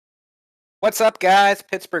What's up, guys?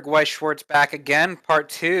 Pittsburgh Weiss Schwarz back again, part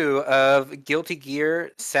 2 of Guilty Gear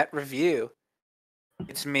set review.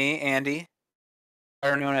 It's me, Andy,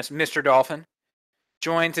 better known as Mr. Dolphin,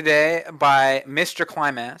 joined today by Mr.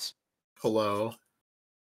 Climax. Hello.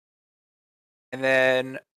 And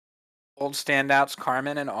then old standouts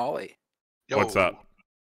Carmen and Ollie. Yo. What's up?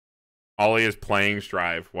 Ollie is playing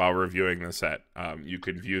Strive while reviewing the set. You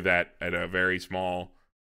can view that at a very small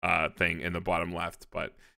thing in the bottom left,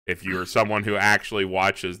 but if you're someone who actually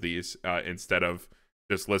watches these instead of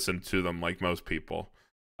just listen to them like most people,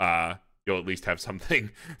 you'll at least have something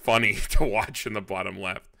funny to watch in the bottom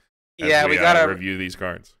left. Yeah, we gotta review these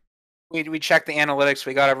cards. We check the analytics.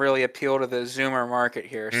 We gotta really appeal to the Zoomer market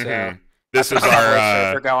here. So this is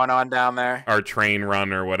our going on down there. Our train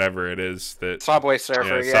run or whatever it is that Subway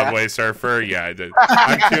Surfer. Yeah. Subway Surfer. Yeah, I did.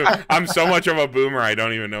 I'm so much of a boomer. I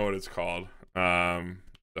don't even know what it's called.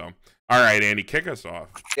 All right, Andy, kick us off.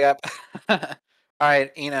 Yep. All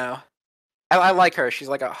right, I like her. She's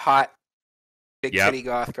like a hot, big titty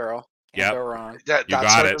goth girl. Can't go wrong. That's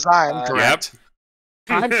got her it. design, correct?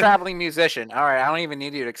 Time traveling musician. All right, I don't even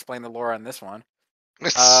need you to explain the lore on this one.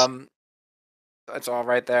 It's all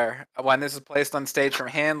right there. When this is placed on stage from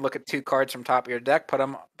hand, look at 2 cards from top of your deck, put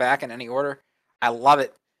them back in any order. I love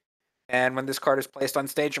it. And when this card is placed on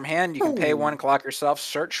stage from hand, you can pay 1, clock yourself,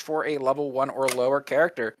 search for a level 1 or lower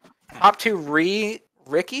character. Top 2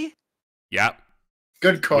 Ricky? Yep.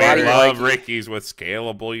 Good card. We love Ricky's with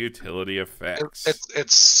scalable utility effects.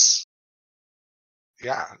 It's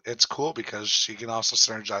cool because she can also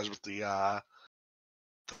synergize with the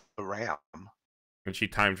RAM. And she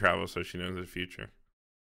time travels, so she knows the future.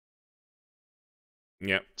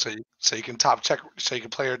 Yep. So you can top check. So you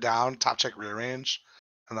can play her down, top check rearrange,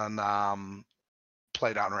 and then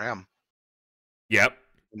play down RAM. Yep.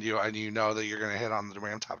 And you know that you're gonna hit on the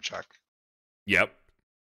RAM top check. Yep.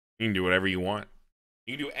 You can do whatever you want.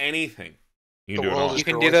 You can do anything. You can do it all. You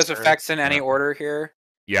can do those effects in any order here.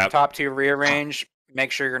 Yeah. Top 2 rearrange.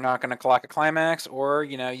 Make sure you're not going to clock a climax, or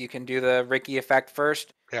you can do the Ricky effect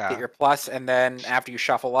first. Yeah. Get your plus, and then after you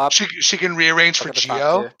shuffle up, she can rearrange for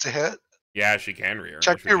Geo to hit. Yeah, she can rearrange.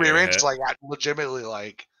 Check your rearrange is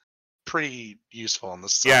legitimately pretty useful in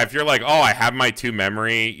this. Yeah, if you're like, oh, I have my 2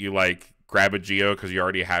 memory, you grab a Geo because you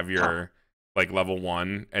already have your level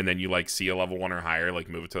 1, and then you see a level 1 or higher,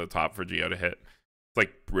 move it to the top for Geo to hit.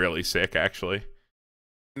 It's really sick, actually.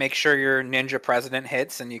 Make sure your Ninja President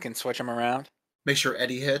hits, and you can switch them around. Make sure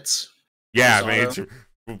Eddie hits. Yeah,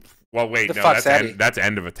 well, wait, no, that's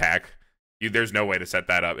end of attack. There's no way to set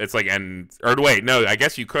that up. It's end, or wait, no, I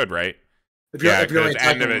guess you could, right? If you're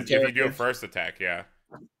end of it. If you do a first attack, yeah,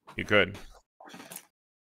 you could.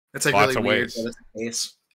 It's lots really of weird, ways. but it's the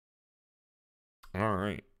case. All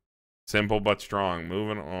right, simple but strong.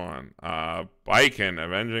 Moving on. Biken,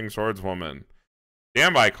 Avenging Swordswoman.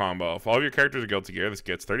 Standby combo. If all of your characters are Guilty Gear, this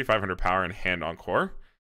gets 3,500 power and hand encore.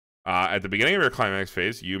 At the beginning of your climax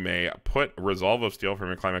phase, you may put Resolve of Steel from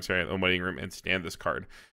your climax area in the waiting room and stand this card.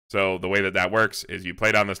 So the way that works is you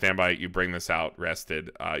play down the standby, you bring this out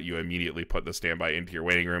rested, you immediately put the standby into your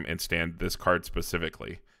waiting room and stand this card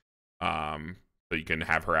specifically. So you can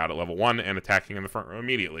have her out at level 1 and attacking in the front row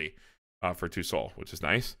immediately for 2 soul, which is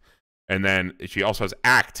nice. And then she also has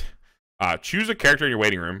Act. Choose a character in your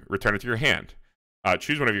waiting room, return it to your hand.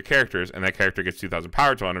 Choose one of your characters, and that character gets 2,000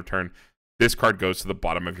 power till end of turn. This card goes to the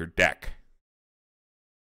bottom of your deck.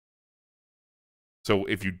 So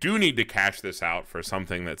if you do need to cash this out for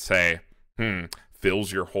something that, say,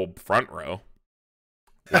 fills your whole front row,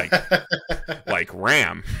 like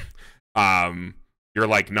RAM, you're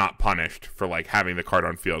not punished for having the card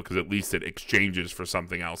on field because at least it exchanges for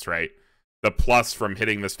something else, right? The plus from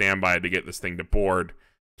hitting the standby to get this thing to board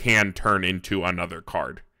can turn into another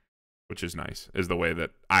card, which is nice, is the way that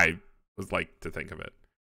I would like to think of it.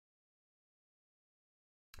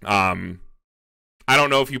 I don't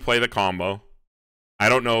know if you play the combo. I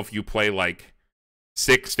don't know if you play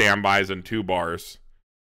 6 standbys and 2 bars.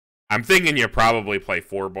 I'm thinking you probably play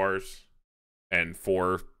 4 bars and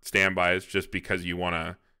 4 standbys just because you want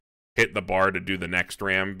to hit the bar to do the next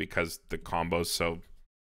RAM because the combo's so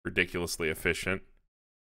ridiculously efficient.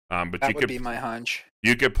 But that would be my hunch.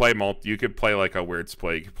 You could play you could play a weird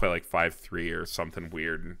split. You could play 5-3 or something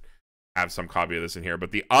weird and have some copy of this in here. But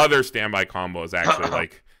the other standby combo is actually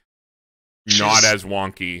not as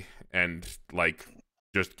wonky and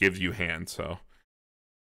just gives you hand. So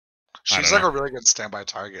she's a really good standby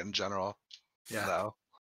target in general. Yeah. Though.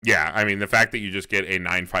 Yeah, I mean the fact that you just get a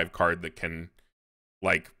 9/5 card that can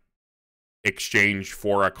exchange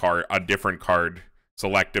for a different card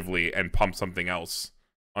selectively and pump something else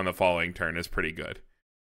on the following turn is pretty good.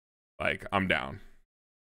 I'm down.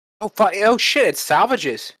 Oh shit! It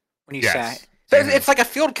salvages when you Yes. sack. So it's like a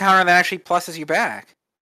field counter that actually pluses you back.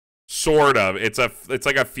 Sort of. It's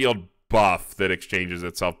like a field buff that exchanges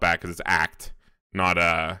itself back because it's act, not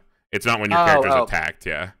It's not when your character's attacked.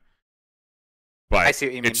 Yeah. But I see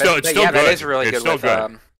what you mean. It's still good. That is really it's good still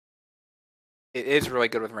with. It is really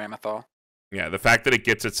good with Ramethal. Yeah, the fact that it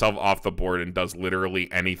gets itself off the board and does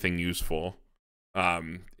literally anything useful,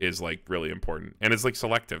 is like really important, and it's like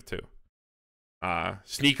selective too.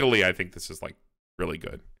 Sneakily, I think this is like really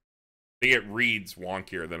good. I think it reads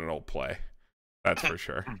wonkier than it'll play. That's for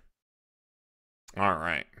sure. All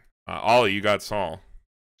right, Ollie, you got Saul.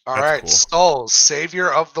 All That's right, cool. Soul,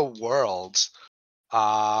 Savior of the World.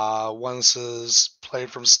 When this is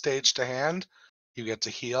played from stage to hand, you get to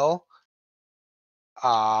heal.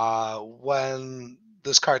 When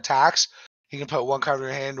this card attacks, you can put one card in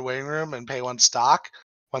your hand in the waiting room and pay one stock.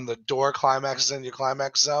 When the door climaxes in your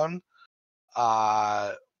climax zone,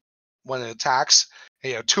 when it attacks,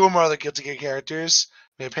 you have 2 or more of the Guilty Gear characters.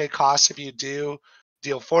 You may pay costs if you do.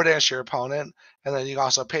 Deal 4 damage to your opponent, and then you can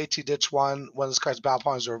also pay to ditch 1 when this card's battle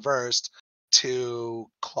point is reversed to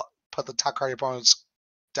put the top card of your opponent's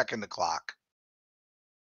deck in the clock.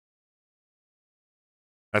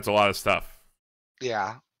 That's a lot of stuff.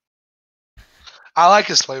 Yeah, I like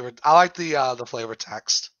his flavor. I like the flavor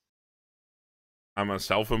text. I'm a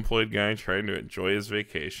self-employed guy trying to enjoy his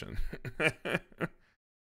vacation.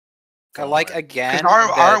 I like again.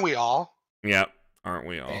 Aren't we all? Yep, aren't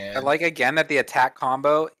we all? I like again that the attack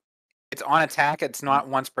combo, it's on attack. It's not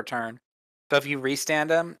once per turn. So if you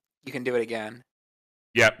restand them, you can do it again.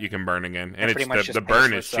 Yep, you can burn again, and pretty much it's just the pays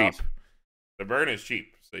burn for is itself. cheap. The burn is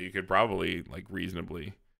cheap, so you could probably like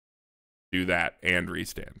reasonably do that and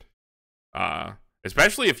restand.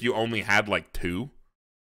 Especially if you only had like 2.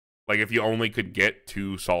 Like if you only could get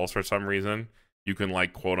 2 Sauls for some reason, you can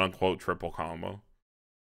like quote unquote triple combo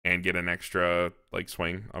and get an extra like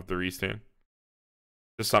swing of the restand.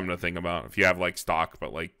 Just something to think about if you have like stock,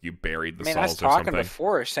 but like you buried the I was Sauls or talking something.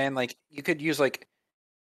 before, saying like you could use like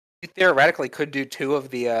you theoretically could do 2 of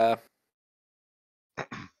the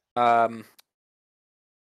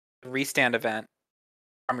restand event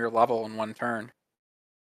from your level in 1 turn.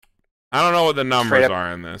 I don't know what the numbers up.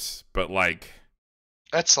 are in this, but like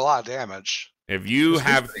That's a lot of damage, if you This is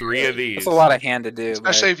have pretty 3 good. of these, It's a lot of hand to do.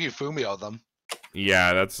 especially But if you Fumio them.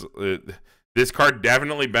 yeah, that's this card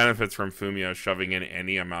definitely benefits from Fumio shoving in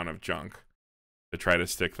any amount of junk to try to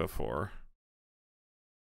stick the 4.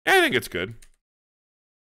 Yeah, I think it's good.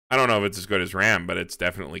 I don't know if it's as good as Ram, but it's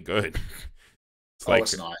definitely good.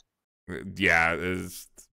 It's not. Yeah,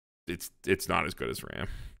 it's not as good as Ram.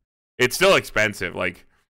 It's still expensive. Like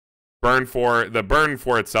the burn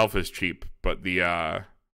 4 itself is cheap, but the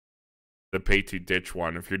pay to ditch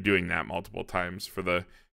one, if you're doing that multiple times for the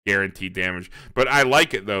guaranteed damage. But I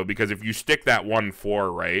like it though, because if you stick that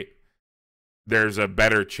 1/4 right, there's a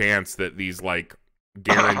better chance that these like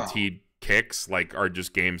guaranteed kicks like are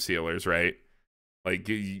just game sealers, right? Like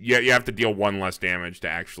you have to deal 1 less damage to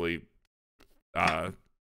actually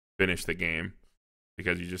finish the game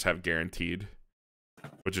because you just have guaranteed,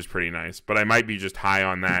 which is pretty nice. But I might be just high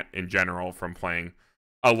on that in general from playing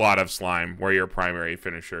a lot of Slime, where your primary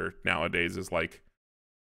finisher nowadays is like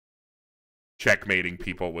checkmating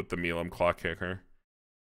people with the Milam Claw Kicker.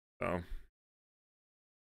 So,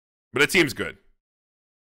 but it seems good.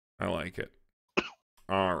 I like it.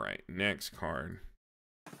 All right, next card.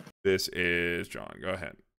 This is John. Go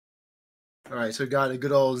ahead. All right, so we got a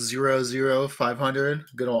good old 00500.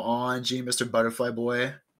 Good old ONG, Mr. Butterfly Boy.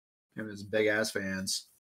 Him and his big ass fans.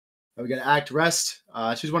 We got Act Rest.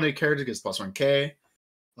 Choose one of your characters, gets +1k.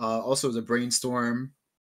 Also, it's a brainstorm.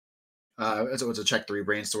 It's a check 3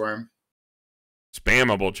 brainstorm.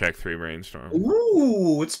 Spammable check 3 brainstorm.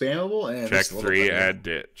 Ooh, it's spammable. And Check it's a little 3 bit- add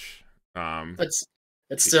ditch.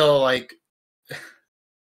 It's still like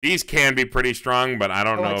These can be pretty strong, but I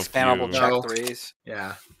don't I know like if spammable you, check No. 3s.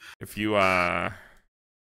 yeah. if you I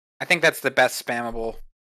think that's the best spammable.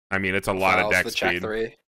 I mean, it's a lot of files, deck the check speed. 3.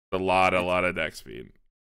 It's a lot of deck speed.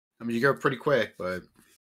 I mean, you go pretty quick, but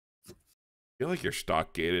I feel like you're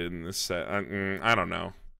stock gated in this set. I don't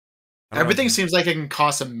know. everything seems like it can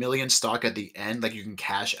cost 1 million stock at the end, like you can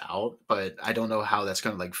cash out, but I don't know how that's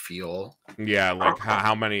gonna like feel. Yeah, like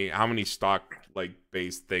how many stock like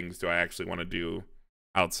based things do I actually want to do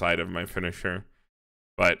outside of my finisher?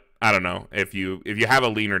 But I don't know. If you have a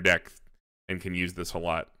leaner deck and can use this a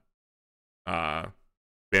lot,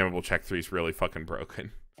 spammable check 3 is really fucking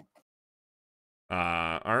broken.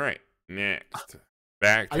 All right, next.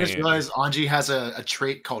 Back to I just Andy. realized Anji has a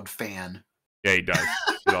trait called fan. Yeah, he does.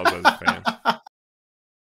 He also has a fan.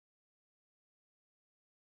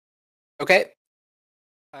 Okay.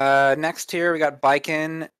 Next here we got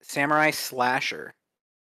Baiken Samurai Slasher.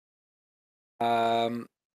 When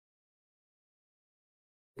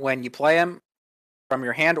you play him from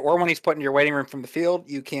your hand or when he's put in your waiting room from the field,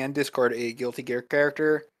 you can discard a Guilty Gear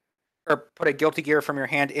character or put a Guilty Gear from your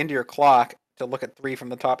hand into your clock to look at 3 from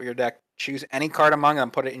the top of your deck. Choose any card among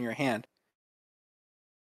them, put it in your hand.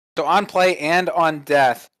 So on play and on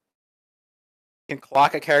death, you can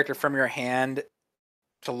clock a character from your hand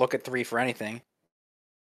to look at 3 for anything.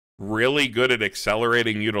 Really good at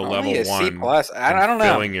accelerating you to level 1. C+. I don't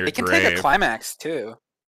know. It can take a climax too.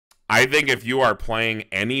 I think if you are playing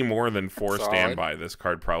any more than 4 Solid. standby, this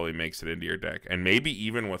card probably makes it into your deck. And maybe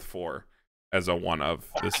even with 4 as a 1-of,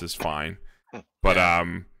 this is fine. But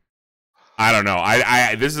I don't know.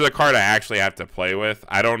 I this is a card I actually have to play with.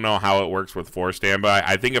 I don't know how it works with 4 standby.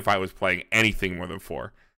 I think if I was playing anything more than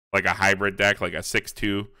 4, like a hybrid deck, like a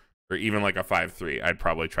 6-2, or even like a 5-3, I'd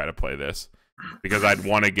probably try to play this. Because I'd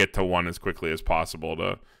want to get to 1 as quickly as possible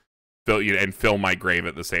to fill my grave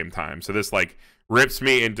at the same time. So this like rips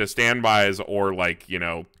me into standbys or like, you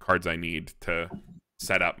know, cards I need to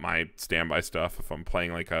set up my standby stuff if I'm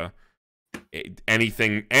playing like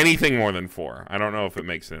anything more than 4. I don't know if it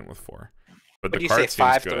makes it in with 4. But the card seems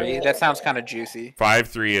 5-3? good. That sounds kind of juicy.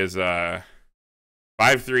 5-3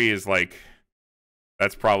 is like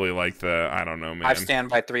that's probably like the I don't know, man. 5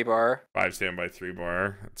 standby 3 bar. 5 standby 3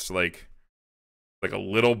 bar. It's like a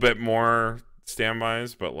little bit more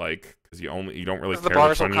standbys, but like because you don't really care. The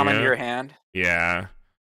bars will come into your hand. Yeah, I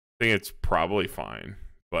think it's probably fine,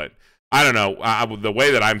 but I don't know. The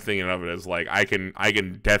way that I'm thinking of it is like I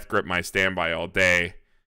can death grip my standby all day.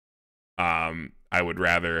 I would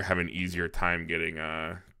rather have an easier time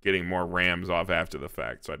getting more rams off after the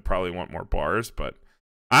fact, so I'd probably want more bars, but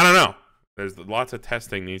I don't know. There's lots of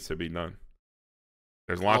testing needs to be done.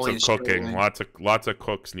 There's lots of cooking. Lots of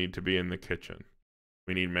cooks need to be in the kitchen.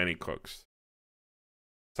 We need many cooks.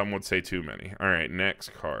 Some would say too many. All right,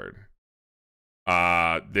 next card.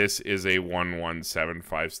 This is a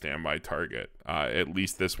 1175 standby target. At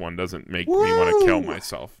least this one doesn't make me want to kill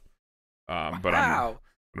myself. But I'm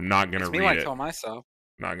not gonna read it. Kill myself.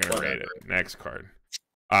 I'm not gonna read it. Next card.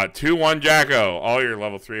 2/1 Jacko. All your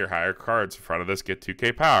level 3 or higher cards in front of this get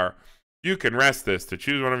 2k power. You can rest this to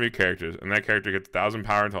choose one of your characters, and that character gets 1,000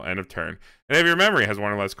 power until end of turn. And if your memory has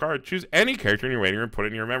 1 or less cards, choose any character in your waiting room, put it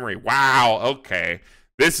in your memory. Wow, okay.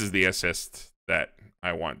 This is the assist that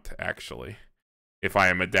I want, actually. If I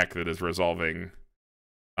am a deck that is resolving...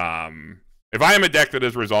 if I am a deck that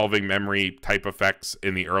is resolving memory type effects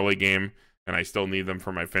in the early game, and I still need them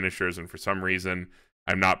for my finishers, and for some reason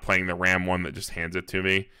I'm not playing the RAM one that just hands it to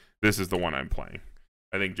me, this is the one I'm playing.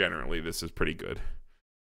 I think generally this is pretty good.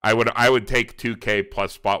 I would take 2k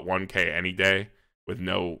plus spot 1k any day with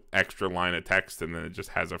no extra line of text, and then it just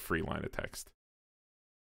has a free line of text.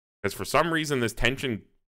 Because for some reason, this tension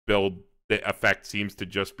build effect seems to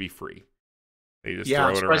just be free. They just throw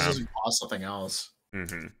it around. It doesn't cost something else.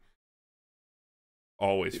 Mm-hmm.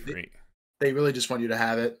 Always free. They really just want you to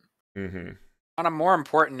have it. Mm-hmm. On a more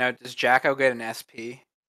important note, does Jacko get an SP?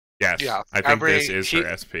 Yes. Yeah. I think this is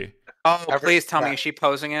her SP. Oh, please tell me, is she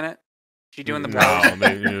posing in it? She doing the pose? No,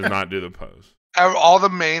 they do not do the pose. All the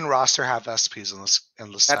main roster have SPs in the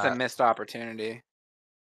set. That's a missed opportunity.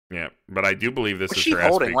 Yeah, but I do believe this is she her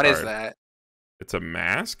holding? SP What card. is that? It's a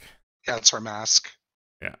mask? Yeah, it's her mask.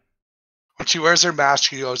 Yeah. When she wears her mask,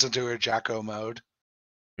 she goes into her Jacko mode.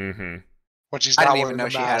 Mm-hmm. When she's I not didn't wearing even know her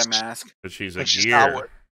she mask, had a mask. But she's a when she's gear.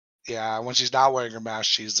 Yeah, when she's not wearing her mask,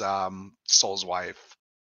 she's Soul's wife.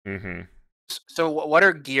 Mm-hmm. So what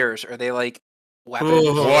are gears? Are they like weapons?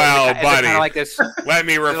 Well, buddy, kind of like this, let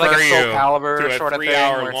me refer like a Soul you Calibur to a sort of thing,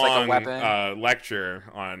 3-hour where it's like a long weapon? lecture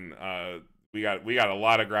on. We got a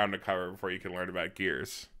lot of ground to cover before you can learn about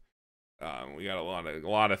gears. We got a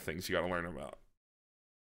lot of things you got to learn about.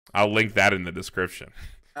 I'll link that in the description.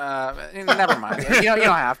 Never mind. You don't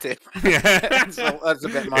have to. Yeah, that's a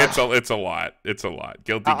bit much. It's a lot. It's a lot.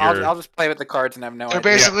 Guilty Gear. I'll just play with the cards and have no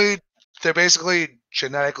idea. They're basically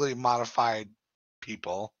genetically modified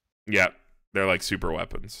people. Yep, they're like super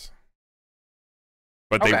weapons,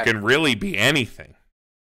 but they can really be anything.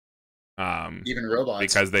 Even robots,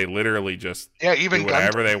 because they literally just even do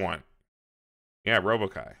whatever they want. Yeah,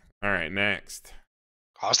 Robokai. All right, next.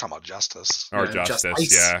 I was talking about Justice. Or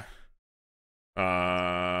Justice, yeah.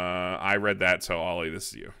 I read that, so Ollie, this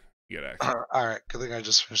is you. You get Axel. All right, good thing I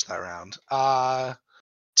just finished that round.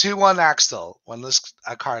 2/1 Axel. When this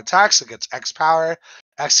card attacks, it gets X power.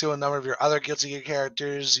 X to a number of your other Guilty Gear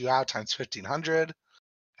characters you have times 1500.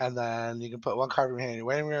 And then you can put 1 card from your hand in your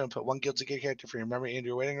waiting room and put 1 Guilty Gear character from your memory into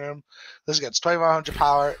your waiting room. This gets 2500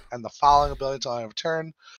 power and the following ability until end of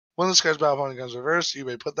turn. When this card's battle opponent comes reversed, you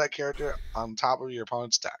may put that character on top of your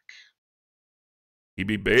opponent's deck. He'd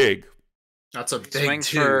be big. That's a big Swings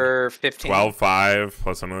two. for 15. 12-5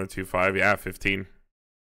 plus another 2-5. Yeah, 15.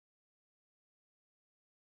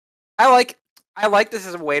 I like this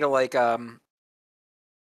as a way to like You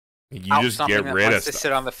out just something get that rid of wants to stuff.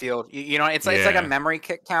 sit on the field. You know, it's like a Yeah. memory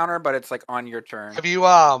kick counter, but it's like on your turn. Have you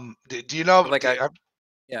do you know Like Yeah.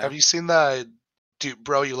 have you seen the "Dude,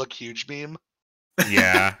 bro, you look huge" meme?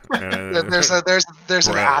 Yeah. There's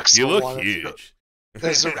an Bro, Axel you look one. huge.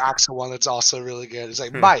 There's an Axel one that's also really good. It's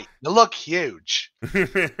like, Mike, you look huge.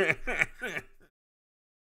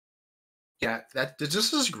 Yeah, that it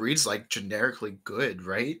just reads like generically good,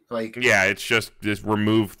 right? Like, Yeah, it's just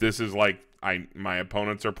remove. This is like my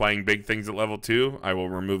opponents are playing big things at level 2. I will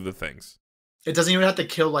remove the things. it doesn't even have to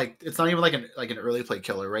kill. Like, it's not even like an early play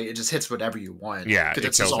killer, right? It just hits whatever you want. Yeah, 'cause it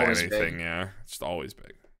it's just kills always anything. big. Yeah, it's just always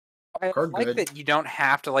big. I Card like good. that you don't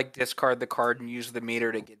have to like discard the card and use the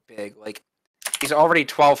meter to get big. Like he's already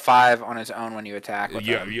 12-5 on his own when you attack with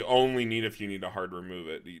Yeah, him. you only need if you need to hard remove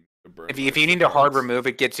it. If you need to hard remove,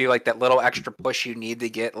 it gets you like that little extra push you need to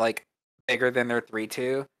get like bigger than their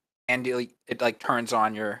 3/2, and it like turns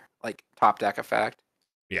on your like top deck effect.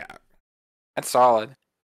 Yeah. That's solid.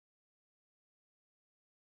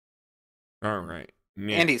 All right.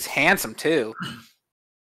 And he's handsome too.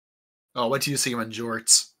 Oh, what do you see him in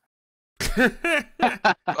jorts? Oh,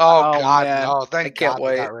 God, man. no! Thank can't God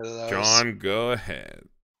wait. we got rid of those. John, go ahead.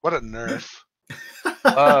 What a nerf!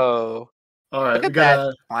 Whoa! All right, Look we at got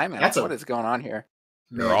that climax. What is going on here?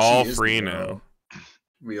 You're all free now.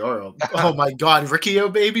 We are. Oh my God, Riccio,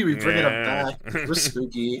 baby, we bringing him Yeah. back. We're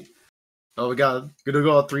spooky. Oh, we got gonna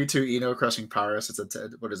go 3/2 Eno crushing Pyrus. It's a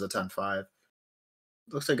 10, what is a 10/5?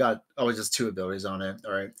 Looks like it's just 2 abilities on it.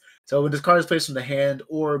 All right. So when this card is placed in the hand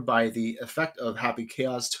or by the effect of Happy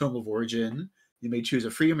Chaos Tome of Origin, you may choose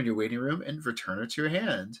a freedom in your waiting room and return it to your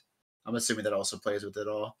hand. I'm assuming that also plays with it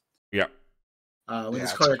all. Yeah. When Yeah, this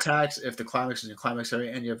it's card okay. attacks, if the climax is in your climax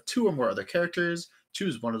area and you have 2 or more other characters,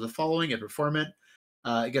 choose one of the following and perform it.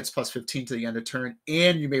 It gets plus 15 to the end of turn,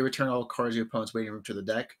 and you may return all cards in your opponent's waiting room to the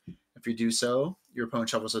deck. If you do so, your opponent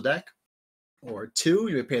shuffles the deck. Or 2,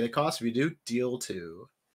 you may pay the cost. If you do, deal 2.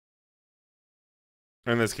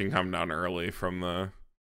 And this can come down early from the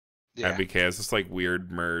Yeah, MBK. It's just like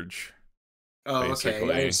weird merge. Oh, okay.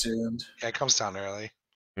 Basically. I assumed. yeah, it comes down early.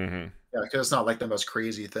 Mm-hmm. Yeah, because it's not like the most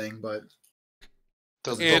crazy thing, but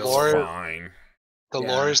The It's lore, fine. the Yeah.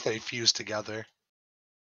 lores they fuse together.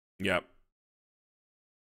 Yep.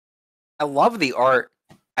 I love the art.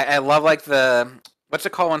 I love like the what's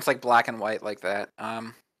it called when it's like black and white like that.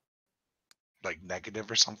 Like negative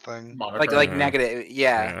or something. Like Mhm. negative.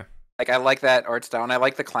 Yeah. Like I like that art style, and I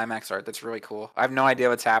like the climax art. That's really cool. I have no idea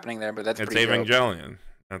what's happening there, but that's It's pretty dope. Evangelion.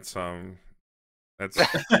 That's that's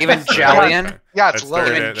Evangelion. Yeah, it's That's low.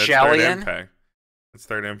 third, that's third Evangelion? impact. That's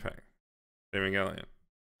third impact. Evangelion.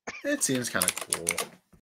 it seems kind of cool.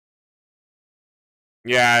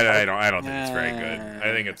 Yeah, I don't think it's very good.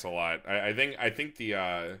 I think it's a lot. I think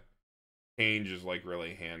the change is like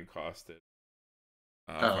really hand costed.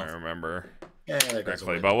 If I remember Yeah, that goes correctly.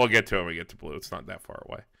 away. But we'll get to it when we get to blue. It's not that far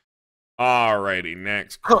away. Alrighty,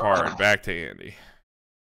 next card. Back to Andy.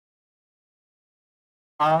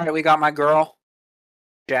 All right, we got my girl,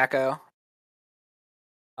 Jacko.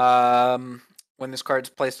 When this card is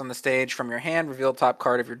placed on the stage from your hand, reveal the top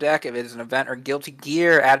card of your deck. If it is an event or guilty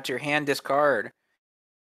gear, add it to your hand, discard.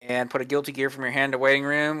 And put a guilty gear from your hand to waiting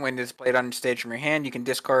room. When displayed on stage from your hand, you can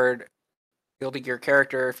discard guilty gear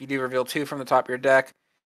character. If you do, reveal 2 from the top of your deck.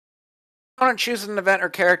 Opponent chooses an event or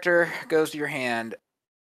character, goes to your hand.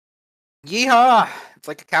 Yeehaw! It's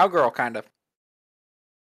like a cowgirl, kind of.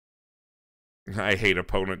 I hate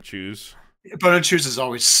opponent choose. Opponent choose is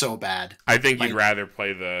always so bad. I think Like- you'd rather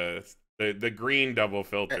play the green double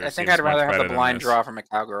filter. I think seems I'd rather much have better the than blind this. draw from a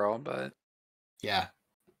cowgirl, but Yeah.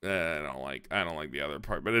 I don't like the other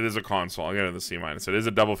part, but it is a console. I'll get to the C-. It is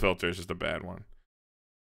a double filter. It's just a bad one.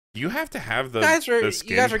 You have to have the you guys the were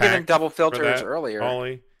skin giving pack double for filters that, earlier.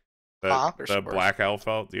 Ollie. Huh? The black elf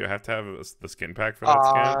felt. Do you have to have the skin pack for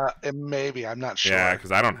that skin? It maybe. I'm not sure. Yeah,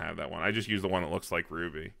 because I don't have that one. I just use the one that looks like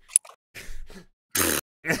Ruby.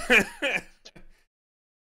 I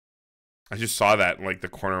just saw that in like the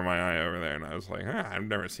corner of my eye over there, and I was like, I've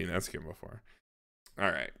never seen that skin before. All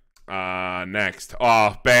right. Next.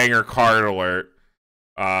 Oh, banger card alert.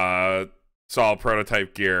 Solid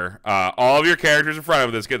prototype gear. All of your characters in front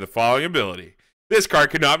of this get the following ability. This card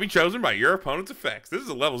cannot be chosen by your opponent's effects. This is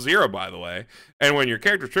a level 0, by the way. And when your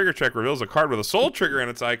character's trigger check reveals a card with a soul trigger in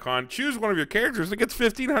its icon, choose one of your characters that gets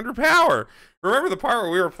 1,500 power. Remember the part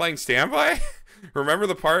where we were playing Standby? Remember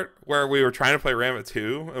the part where we were trying to play Ram at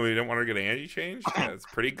 2 and we didn't want to get Angie changed? Yeah, it's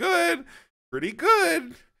pretty good. Pretty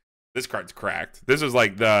good. This card's cracked. This is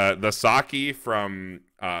like the Saki from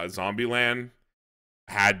Zombieland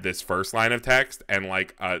had this first line of text and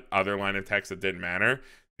like other line of text that didn't matter.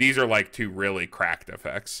 These are like two really cracked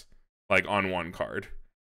effects, like on one card.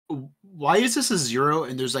 Why is this a 0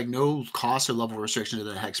 and there's like no cost or level restriction to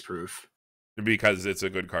the hexproof? Because it's a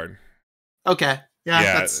good card. Okay.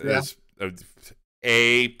 Yeah. It's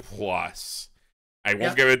A plus. I won't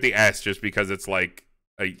Yeah. give it the S just because it's like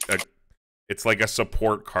it's like a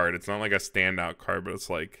support card. It's not like a standout card, but it's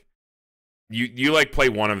like you like play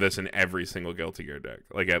one of this in every single Guilty Gear deck,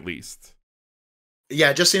 like at least. Yeah,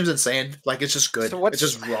 it just seems insane. Like it's just good. So what's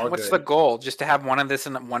it's just raw what's good. the goal? Just to have one of this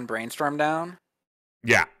and one brainstorm down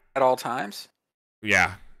Yeah. at all times?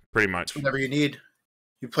 Yeah, pretty much. Whenever you need.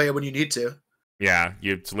 You play it when you need to. Yeah,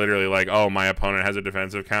 it's literally like, oh, my opponent has a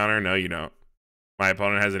defensive counter. No, you don't. My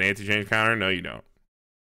opponent has an anti-change counter. No, you don't.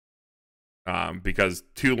 Because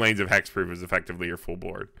 2 lanes of hexproof is effectively your full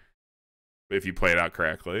board if you play it out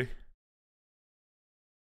correctly.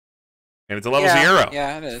 And it's a level 0.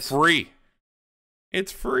 Yeah, it is. Free.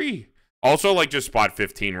 It's free. Also, like, just spot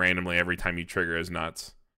 15 randomly every time you trigger is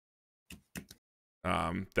nuts.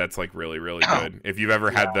 That's like really, really good. If you've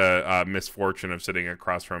ever had the misfortune of sitting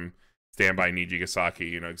across from Standby Nijigasaki,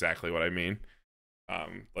 you know exactly what I mean.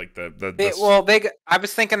 Like I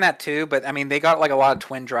was thinking that too, but I mean they got like a lot of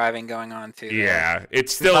twin driving going on too. Yeah,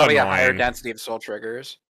 it's still probably annoying. a higher density of soul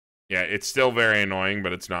triggers. Yeah, it's still very annoying,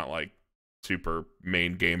 but it's not like super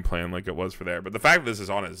main game plan like it was for there. But the fact that this is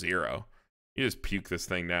on a 0, you just puke this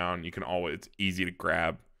thing down. You can always, it's easy to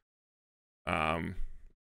grab. So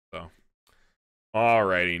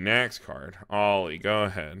alrighty, next card. Ollie, go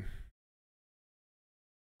ahead.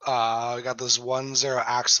 We got this 1/0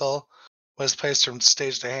 Axel. When it's placed from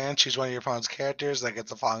stage to hand, choose one of your opponent's characters that gets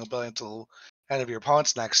the following ability until the end of your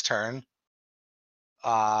opponent's next turn.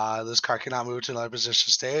 This card cannot move to another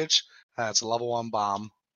position stage. It's a level 1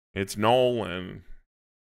 bomb. It's Nolan,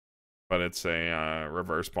 but it's a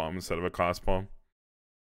reverse bomb instead of a cost bomb.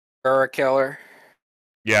 Or a killer.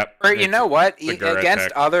 Yep. Or you know what? Against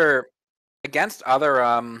tech. other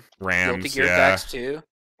Rams, Guilty Gear decks too.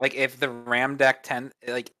 Like if the Ram deck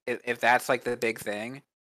if that's like the big thing,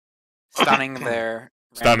 stunning the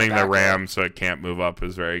Ram so it can't move up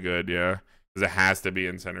is very good. Yeah, because it has to be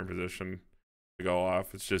in center position to go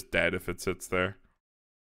off. It's just dead if it sits there.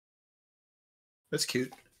 That's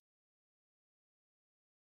cute.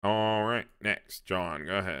 All right, next, John,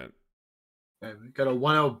 go ahead. Okay, we got a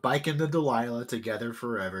 1/0 Bike and the Delilah together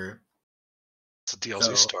forever. It's a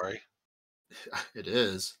DLC story. It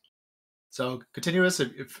is. So continuous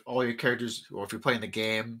if all your characters, or if you're playing the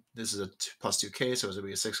game, this is a +2k, so it's gonna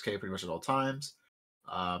be a 6k pretty much at all times.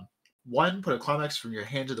 1, put a climax from your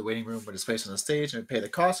hand to the waiting room when it's placed on the stage, and pay the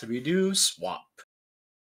cost. If you do, swap.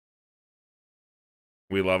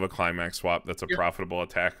 We love a climax swap. That's a profitable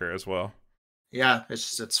attacker as well. Yeah,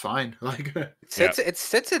 it's fine. Like it sits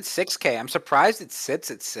at 6k. I'm surprised it sits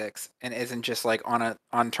at 6 and isn't just like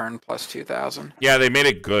on turn plus 2,000. Yeah, they made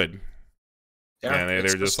it good. Yeah,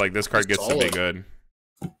 they're just like, this card gets to be good.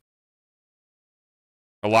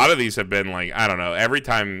 A lot of these have been like, I don't know, every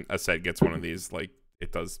time a set gets one of these, like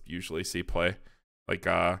it does usually see play. Like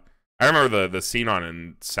I remember the Xenon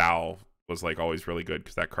and Sal was like always really good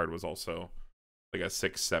because that card was also like a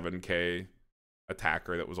 6-7k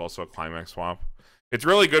attacker that was also a climax swap. It's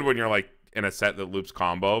really good when you're like in a set that loops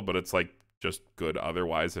combo, but it's like just good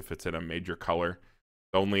otherwise if it's in a major color.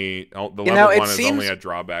 The level 1 is only a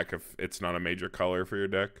drawback if it's not a major color for your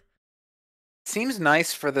deck. Seems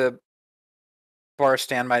nice for the bar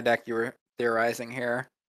standby deck you were theorizing here.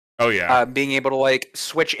 Oh yeah. Being able to like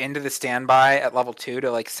switch into the standby at level 2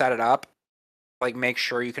 to like set it up, like make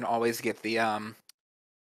sure you can always get the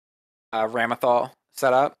Ramathal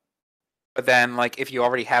set up. But then like if you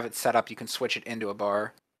already have it set up, you can switch it into a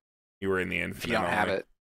bar. You were in the infinite. If you don't have it.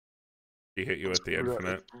 She hit you with the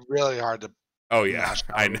infinite. Really hard to. Oh yeah,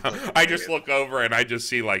 I know. I just look over and I just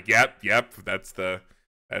see like, yep, that's the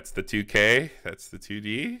 2K, that's the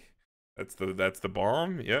 2D, that's the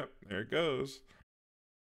bomb. Yep, there it goes.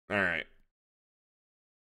 All right,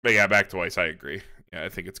 but yeah, back to Weiss. I agree. Yeah, I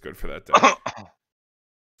think it's good for that deck.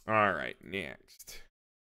 All right, next.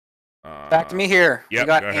 Back to me here. Yep, we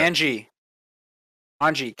got go ahead.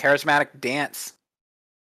 Anji, charismatic dance.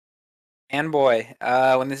 Boy,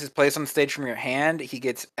 when this is placed on the stage from your hand, he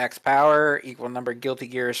gets X power, equal number of Guilty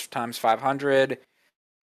Gears times 500.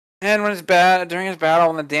 And when it's during his battle,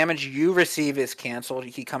 when the damage you receive is canceled,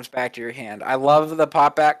 he comes back to your hand. I love the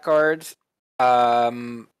pop back cards.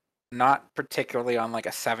 Not particularly on like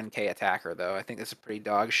a 7K attacker though. I think this is pretty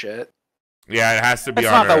dog shit. Yeah, it has to be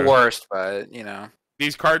It's on not the worst, but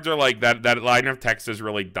These cards are like that line of text is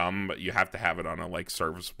really dumb, but you have to have it on a like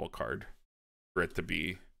serviceable card for it to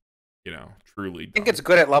be, truly dumb. I think it's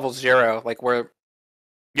good at level 0, like where.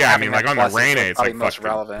 Yeah, I mean, like on the Rain, it's like most fucking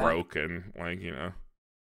relevant. broken,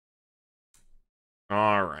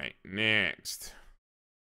 All right, next.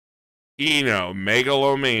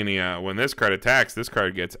 Megalomania. When this card attacks, this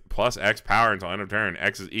card gets plus X power until end of turn.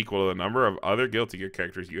 X is equal to the number of other Guilty Gear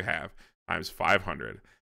characters you have times 500.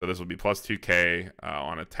 So this will be plus 2K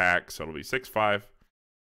on attack, so it'll be 6/5.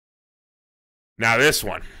 Now this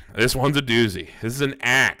one's a doozy. This is an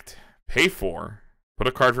act. Pay 4. Put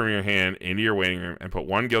a card from your hand into your waiting room and put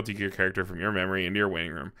one Guilty Gear character from your memory into your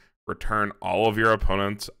waiting room. Return all of your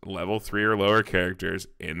opponent's level 3 or lower characters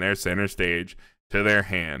in their center stage to their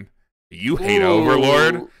hand. You hate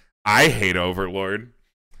Overlord. I hate Overlord.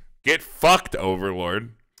 Get fucked,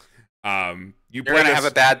 Overlord. You're gonna have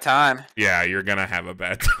a bad time. Yeah, you're gonna have a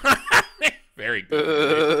bad time. Very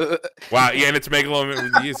good. Wow, yeah, and it's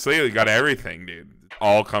Megalomania. You see, you got everything, dude. It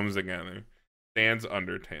all comes together. Stands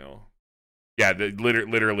Undertale. Yeah,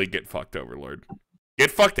 literally get fucked, Overlord.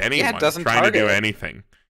 Get fucked anyone doesn't trying to do target. anything.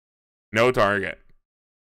 No target.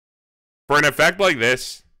 For an effect like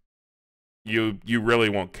this, you really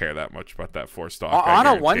won't care that much about that 4-stock. On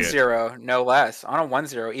a 1/0, no less. On a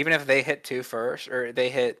 1/0, even if they hit 2 first, or they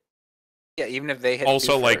hit. Yeah, even if they hit.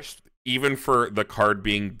 Also, 2 like, first. even for the card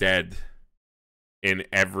being dead in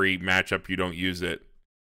every matchup you don't use it,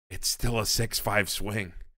 it's still a 6/5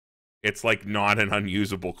 swing. It's like not an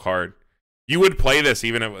unusable card. You would play this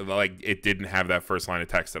even if like it didn't have that first line of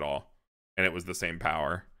text at all, and it was the same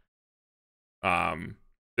power.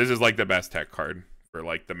 This is like the best tech card for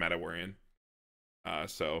like the meta we're in.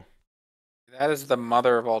 So that is the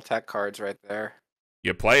mother of all tech cards right there.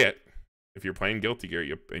 You play it. If you're playing Guilty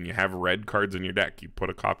Gear and you have red cards in your deck, you put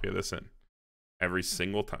a copy of this in every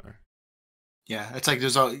single time. Yeah, it's like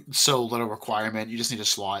there's so little requirement. You just need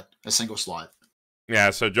a single slot.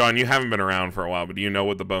 Yeah, so John, you haven't been around for a while, but do you know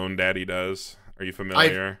what the Bone Daddy does? Are you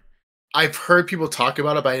familiar? I've heard people talk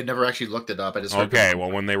about it, but I had never actually looked it up. I just heard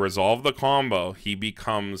when they resolve the combo, he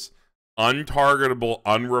becomes untargetable,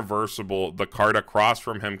 unreversible. The card across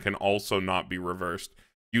from him can also not be reversed.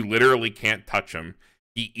 You literally can't touch him.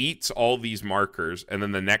 He eats all these markers, and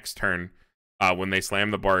then the next turn, when they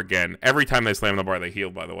slam the bar again, every time they slam the bar, they heal,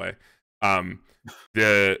 by the way.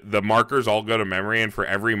 The markers all go to memory, and for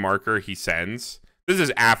every marker he sends, this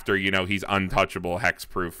is after, he's untouchable,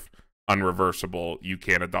 hexproof, unreversible, you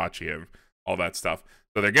can't Adachi him, all that stuff.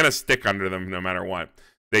 So they're going to stick under them no matter what.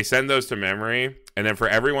 They send those to memory, and then for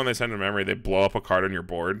everyone they send to memory, they blow up a card on your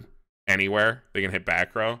board anywhere. They can hit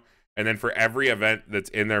back row. And then for every event that's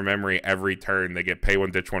in their memory every turn, they get pay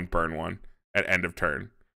 1, ditch 1, burn 1 at end of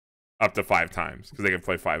turn. Up to 5 times, because they can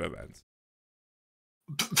play 5 events.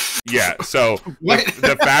 Yeah, so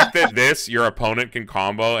the fact that your opponent can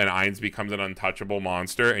combo and Ainz becomes an untouchable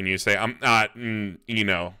monster, and you say, I'm not,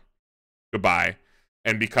 goodbye.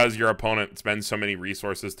 And because your opponent spends so many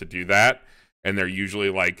resources to do that, and they're usually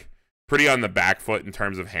like pretty on the back foot in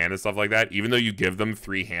terms of hand and stuff like that, even though you give them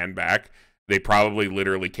 3 hand back, they probably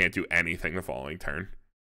literally can't do anything the following turn.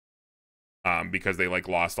 Because they like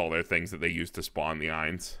lost all their things that they used to spawn the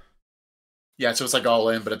Ainz. Yeah, so it's like all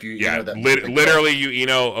in, but if you literally you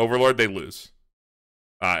Overlord, they lose.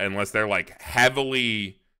 Unless they're like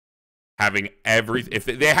heavily having if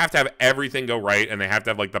they have to have everything go right, and they have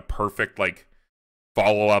to have like the perfect like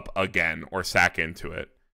follow up again or sack into it.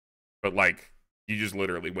 But like you just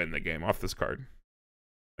literally win the game off this card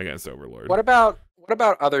against Overlord. What about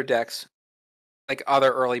other decks? Like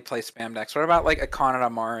other early play spam decks. What about like a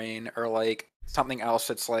Kanata Marine or like something else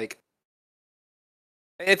that's like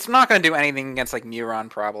it's not going to do anything against like Muron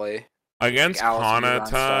probably. Against like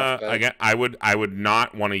Kanata, again, I would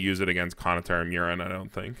not want to use it against Kanata or Muron, I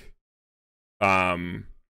don't think.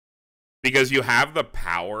 Because you have the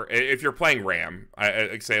power. If you're playing Ram,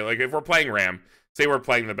 if we're playing Ram, say we're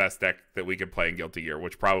playing the best deck that we could play in Guilty Gear,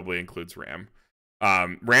 which probably includes Ram.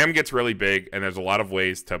 Ram gets really big, and there's a lot of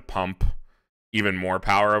ways to pump even more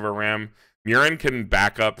power over Ram. Muron can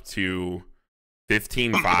back up to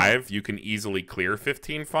 15-5. You can easily clear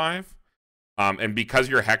 15-5. And because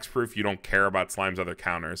you're hexproof, you don't care about Slime's other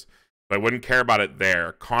counters. But I wouldn't care about it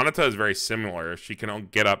there. Kanata is very similar. She can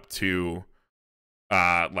get up to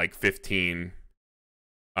like 15,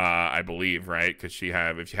 I believe, right? Because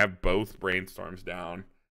if you have both Brainstorms down,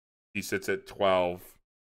 she sits at 12.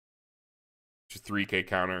 Which is 3K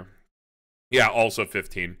counter. Yeah, also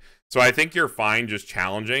 15. So I think you're fine just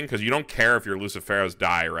challenging, because you don't care if your Luciferos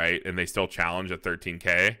die, right? And they still challenge at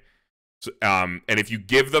 13K. So, and if you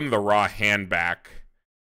give them the raw hand back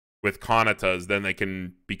with Kanatas, then they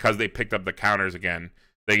can, because they picked up the counters again,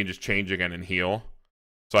 they can just change again and heal.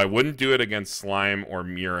 So I wouldn't do it against Slime or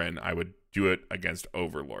Murin. I would do it against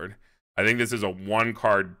Overlord. I think this is a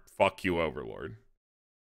one-card fuck you Overlord,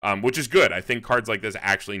 which is good. I think cards like this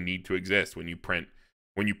actually need to exist. When you print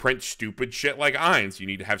stupid shit like Eins, you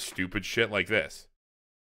need to have stupid shit like this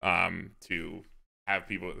to have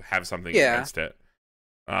people have something against it.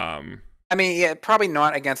 I mean, yeah, probably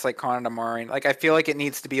not against like Conan Marin. Like, I feel like it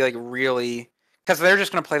needs to be like really, because they're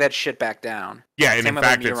just gonna play that shit back down. Yeah, and Same in with,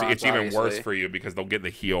 fact, like, it's Neurons, even worse obviously. for you because they'll get the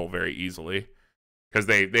heal very easily. Because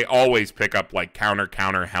they always pick up like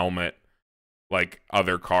counter helmet, like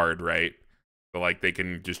other card, right? So like they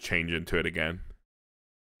can just change into it again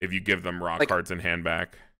if you give them raw Like, cards in hand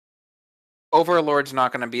back. Overlord's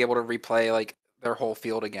not gonna be able to replay like their whole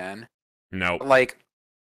field again. Nope. Like,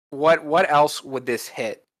 what else would this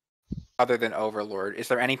hit other than Overlord? Is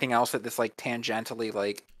there anything else that this like tangentially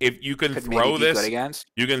like If you can could throw maybe be this, good against?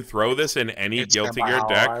 you can throw this in any 8 Guilty Standby Gear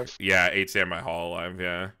deck. Hololive. Yeah, 8 Standby Hololive,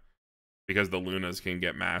 yeah. Because the Lunas can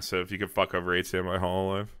get massive. You can fuck over 8 Standby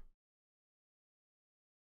Hololive.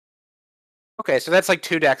 Okay, so that's like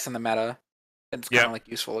 2 decks in the meta. It's kind of Yeah. like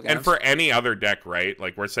useful against. And for any other deck, right?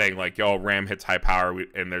 Like we're saying, like, yo, Ram hits high power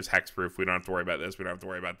and there's hexproof. We don't have to worry about this. We don't have to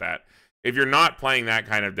worry about that. If you're not playing that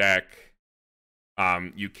kind of deck,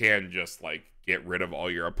 you can just like get rid of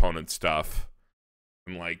all your opponent's stuff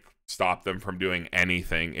and like stop them from doing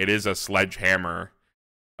anything. It is a sledgehammer.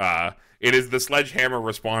 It is the sledgehammer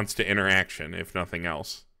response to interaction, if nothing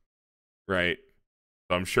else. Right?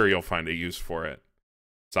 So I'm sure you'll find a use for it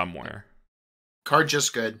somewhere. Card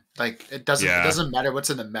just good. Like it doesn't Yeah. it doesn't matter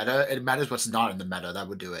what's in the meta. It matters what's not in the meta. That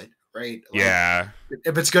would do it, right? Like, Yeah.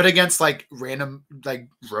 if it's good against like random like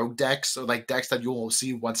rogue decks or like decks that you will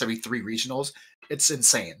see once every 3 regionals, it's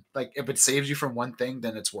insane. Like if it saves you from one thing,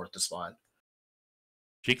 then it's worth the spot.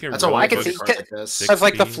 She can That's really all I can can see- see cards like this. Six- Because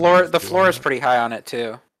like the 16 floor, is the doing floor is that. pretty high on it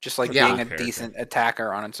too. Just like Yeah. being a Character. decent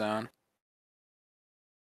attacker on its own.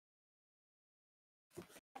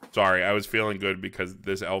 Sorry, I was feeling good because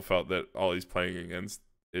this elf felt that all he's playing against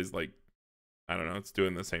is like, I don't know, it's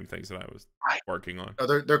doing the same things that I was working on.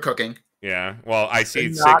 Oh, they're cooking. Yeah. Well, I see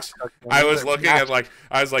They're not 6. cooking. I was They're looking not at like,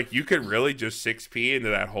 I was like, you could really just 6P into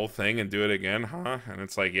that whole thing and do it again, huh? And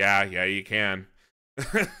it's like, yeah, you can.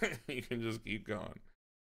 You can just keep going.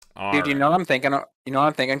 All Dude, you right. know what I'm thinking? You know what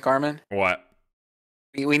I'm thinking, Carmen? What?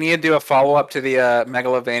 We need to do a follow up to the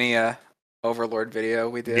Megalovania Overlord video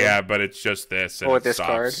we did. Yeah, but it's just this, and Oh, it with this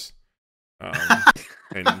card. stops.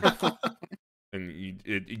 And you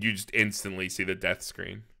just instantly see the death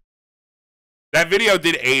screen. That video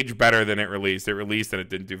did age better than it released. It released and it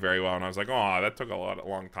didn't do very well, and I was like, oh, that took a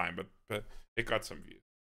long time, but it got some views.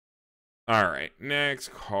 All right,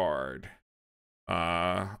 next card.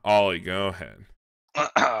 Ollie, go ahead.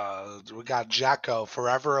 We got Jacko,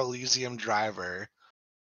 Forever Elysium Driver.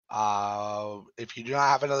 If you do not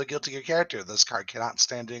have another Guilty Gear character, this card cannot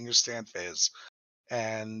stand during your stand phase.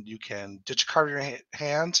 And you can ditch a card in your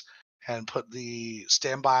hand and put the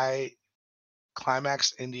standby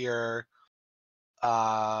climax into your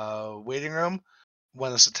waiting room.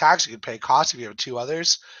 When this attacks, you can pay cost. If you have 2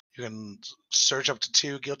 others, you can search up to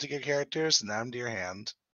 2 Guilty Gear characters and add them to your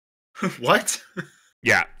hand. What?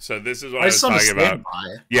 Yeah, so this is what I I was saw the talking about.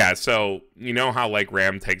 standby. Yeah, so you know how like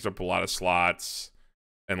RAM takes up a lot of slots,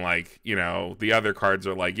 and like, you know, the other cards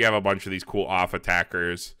are like, you have a bunch of these cool off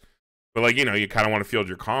attackers, but like, you know, you kind of want to field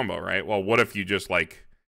your combo, right? Well, what if you just like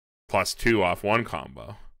 +2 off one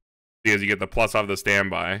combo? Because you get the plus off the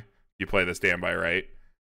standby, you play the standby, right?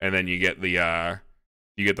 And then you get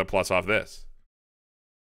the plus off this.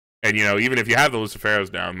 And you know, even if you have the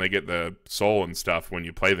Luciferos down, they get the soul and stuff when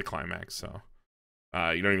you play the climax, so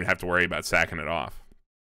you don't even have to worry about sacking it off.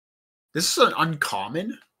 This is an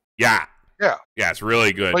uncommon. Yeah. Yeah. Yeah, it's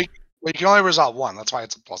really good. Wait. You can only resolve 1. That's why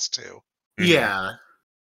it's a +2. Mhm. Yeah.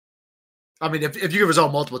 I mean, if you could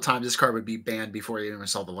resolve multiple times, this card would be banned before you even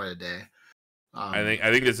resolve the light of day. I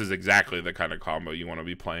think this is exactly the kind of combo you want to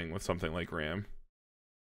be playing with something like RAM.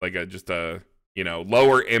 Like just a, you know,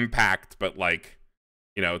 lower impact, but like,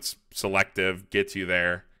 you know, it's selective, gets you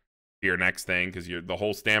there to your next thing, because the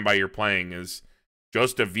whole standby you're playing is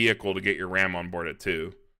just a vehicle to get your RAM on board at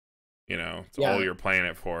 2. You know, it's all you're playing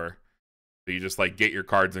it for. So you just like get your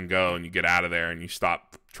cards and go, and you get out of there, and you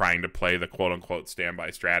stop trying to play the quote unquote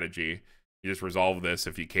standby strategy. You just resolve this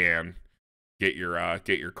if you can. Get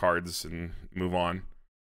your cards and move on.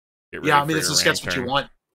 Get ready I for mean, your it's just rank gets what turn. you want.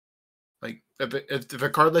 Like, if a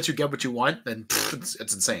card lets you get what you want, then it's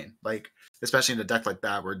insane. Like, especially in a deck like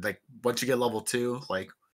that, where like once you get level 2,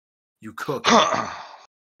 like you cook.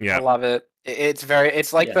 Yeah. I love it. It's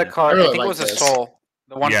like the Yeah, card. I I really think it like was a this. Soul,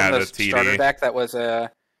 the one Yeah, from the the TD. starter deck that was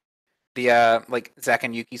the like Zek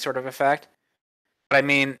and Yuki sort of effect. But I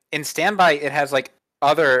mean, in standby, it has like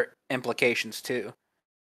other implications too.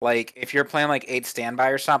 Like if you're playing like 8 standby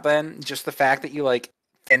or something, just the fact that you like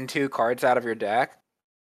thin 2 cards out of your deck,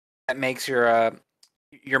 that makes you're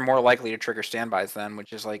more likely to trigger standbys then,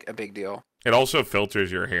 which is like a big deal. It also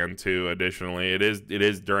filters your hand too. Additionally, it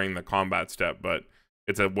is during the combat step, but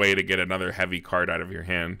it's a way to get another heavy card out of your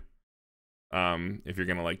hand. If you're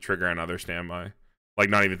gonna like trigger another standby, like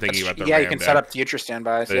not even thinking about the you Ram can deck. set up future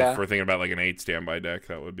standbys. If Yeah, we're thinking about like an 8 standby deck,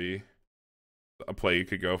 that would be a play you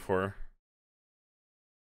could go for.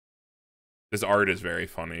 This art is very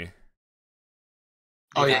funny.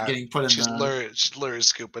 Oh yeah, getting put in She's the... literally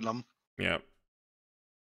scooping them. Yep.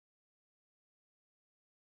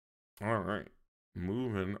 All right,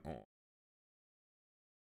 moving on.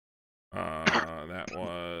 That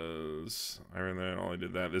was I only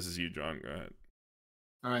did that. This is you, John. Go ahead.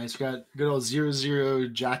 All right, so we got good old 00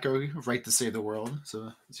 Jacko, right to save the world.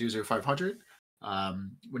 So 00500.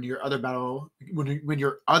 When your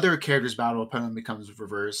other character's battle opponent becomes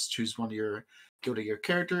reversed, choose one of your Guilty Gear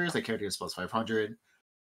characters. That character is plus 500.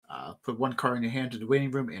 Put 1 card in your hand to the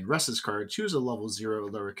waiting room and rest this card. Choose a level 0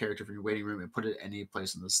 or lower character from your waiting room and put it any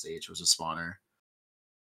place on the stage as a spawner.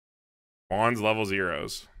 Spawns level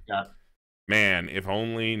 0s. Yeah. Man, if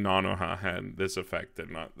only Nanoha had this effect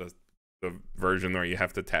and not the version where you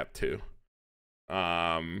have to tap 2.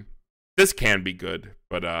 This can be good,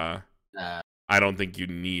 but I don't think you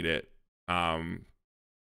need it. The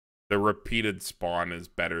repeated spawn is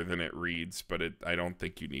better than it reads, but I don't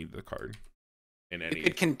think you need the card in any. you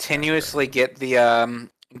could continuously get the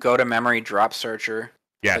go to memory drop searcher.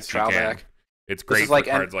 Yes, you can. Back. It's great for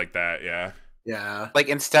cards like that. Yeah. Yeah. Like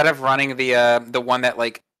instead of running the one that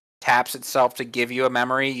like taps itself to give you a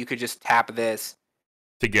memory, you could just tap this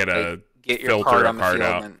to get your filter card a on the card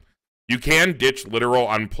field out. and... You can ditch literal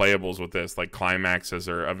unplayables with this, like climaxes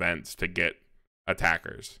or events, to get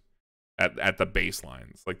attackers at the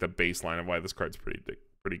baselines. Like the baseline of why this card's pretty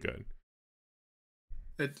good.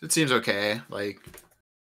 It seems okay. Like,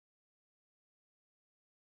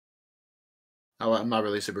 I'm not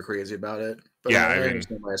really super crazy about it. But yeah, I mean,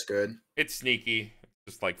 understand why it's good. It's sneaky. It's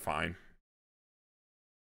just like fine.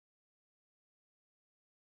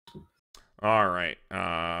 All right.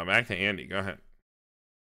 Back to Andy. Go ahead.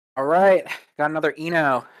 All right. Got another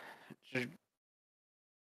Eno. I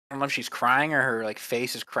don't know if she's crying or her like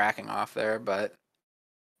face is cracking off there, but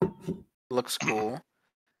looks cool.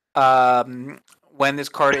 When this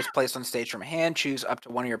card is placed on stage from hand, choose up to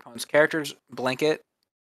one of your opponent's characters, blink it.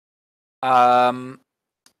 And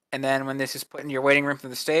then when this is put in your waiting room for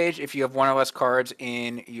the stage, if you have 1 or less cards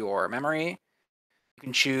in your memory, you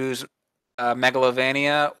can choose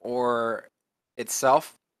Megalovania or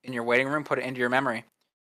itself in your waiting room, put it into your memory.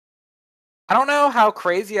 I don't know how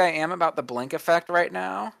crazy I am about the blink effect right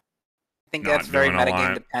now. I think that's very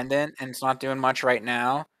metagame dependent, and it's not doing much right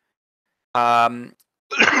now. But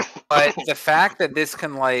the fact that this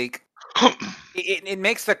can like it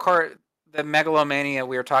makes the card, the Megalomania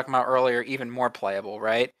we were talking about earlier, even more playable,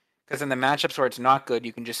 right? Because in the matchups where it's not good,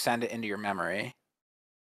 you can just send it into your memory.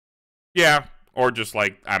 Yeah, or just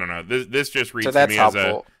like I don't know. This just reads to me as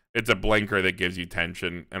it's a blinker that gives you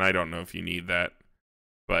tension, and I don't know if you need that,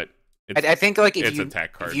 but I think like it's a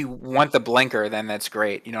tech card. If you want the blinker, then that's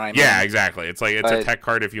great. You know what I mean? Yeah, exactly. It's like it's a tech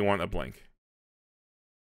card if you want a blink.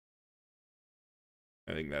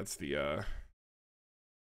 I think that's the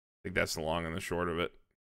long and the short of it.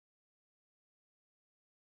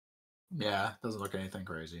 Yeah, doesn't look anything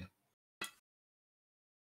crazy.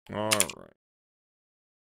 All right.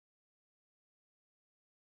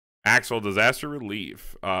 Axel, Disaster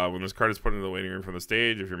Relief. When this card is put into the waiting room from the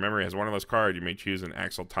stage, if your memory has 1 or less card, you may choose an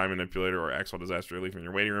Axel Time Manipulator or Axel Disaster Relief in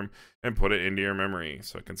your waiting room and put it into your memory,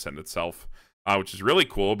 so it can send itself, which is really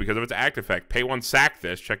cool because of its act effect. Pay 1, sack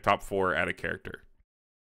this, check top 4, add a character.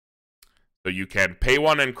 So you can pay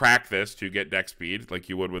 1 and crack this to get deck speed, like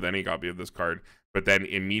you would with any copy of this card, but then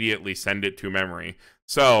immediately send it to memory.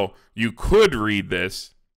 So you could read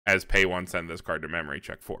this as pay 1, send this card to memory,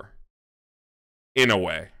 check 4. In a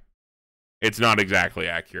way. It's not exactly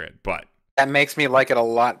accurate, but... That makes me like it a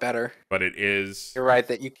lot better. But it is... You're right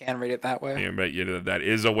that you can read it that way. Yeah, but that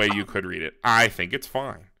is a way you could read it. I think it's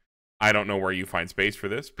fine. I don't know where you find space for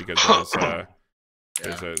this, because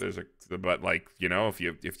but like, you know, if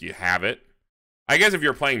you have it... I guess if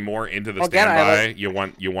you're playing more into the standby, you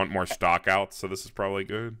want more stock outs, so this is probably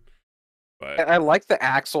good. But I like the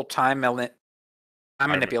Axel Time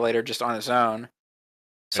Manipulator just on its own.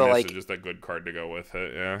 So and this like, is just a good card to go with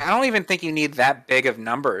it. Yeah. I don't even think you need that big of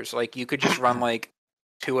numbers. Like, you could just run like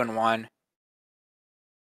 2 and 1.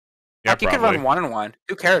 Yeah, Heck, you could probably. run 1 and 1.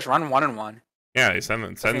 Who cares? Run 1 and 1. Yeah, he send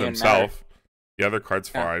Doesn't even himself. The other card's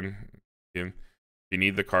Yeah. fine. You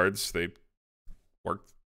need the cards; they work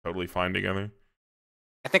totally fine together.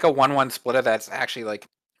 I think a 1-1 splitter that's actually like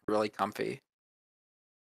really comfy.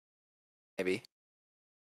 Maybe.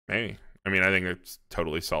 Maybe. I mean, I think it's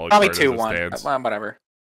totally solid. Probably card as it 2-1. stands. Well, whatever.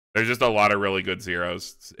 There's just a lot of really good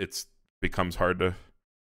zeros. It becomes hard to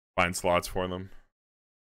find slots for them.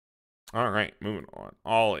 All right, moving on.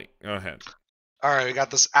 Ollie, go ahead. All right, we got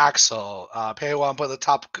this Axel. Pay 1, put the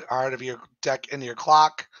top card of your deck into your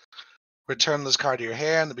clock. Return this card to your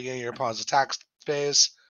hand at the beginning of your opponent's attack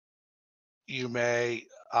phase. You may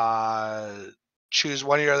choose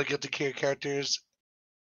one of your other Guilty Gear characters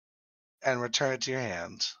and return it to your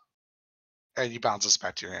hand. And you bounce this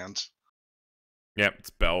back to your hand. Yep, it's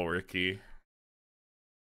Bell Ricky.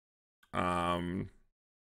 I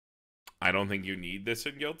don't think you need this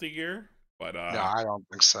in Guilty Gear, but No, I don't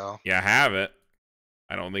think so. you have it.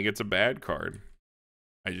 I don't think it's a bad card.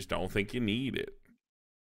 I just don't think you need it.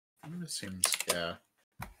 It seems, yeah.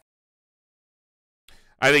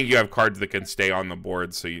 I think you have cards that can stay on the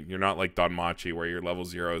board, so you're not like Donmachi, where your level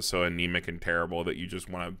 0 is so anemic and terrible that you just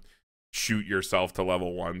want to shoot yourself to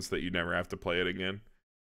level 1s that you never have to play it again.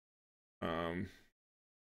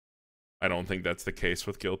 I don't think that's the case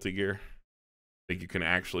with Guilty Gear. I think you can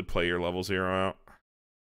actually play your level 0 out.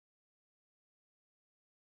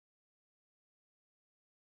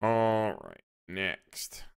 All right,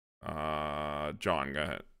 next. John, go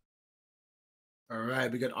ahead. All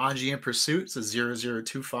right, we got Anji in Pursuit. It's a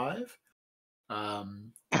 0025.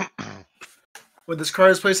 When this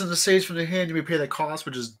card is placed on the stage from the hand, you may pay the cost,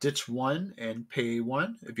 which is ditch 1 and pay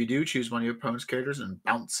 1. If you do, choose one of your opponent's characters and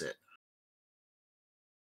bounce it.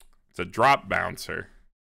 It's a drop bouncer.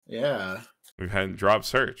 Yeah. We've had drop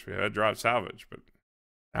search, we had drop salvage, but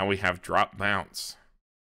now we have drop bounce.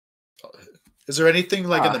 Is there anything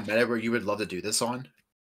like in the meta where you would love to do this on?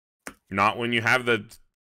 Not when you have the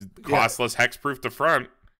costless hexproof to front.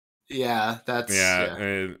 Yeah, that's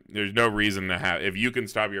there's no reason to have. If you can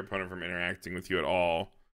stop your opponent from interacting with you at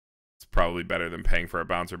all, it's probably better than paying for a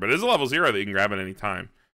bouncer. But it is a level 0 that you can grab at any time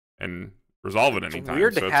and resolve at any It's time.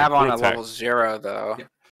 weird so to it's have a cool on a tech. level 0 though. Yeah.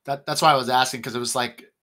 That's why I was asking, because it was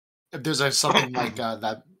like, if there's something like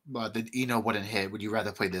that the Eno wouldn't hit, would you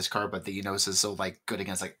rather play this card? But the Enos is so like good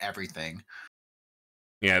against like everything.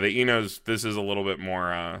 Yeah, the Enos. This is a little bit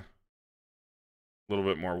more.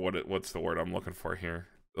 What's the word I'm looking for here?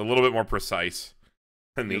 A little bit more precise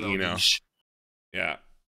than the Eno. Niche. Yeah.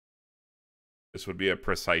 This would be a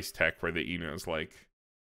precise tech where the Eno's like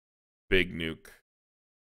big nuke.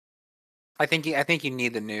 I think you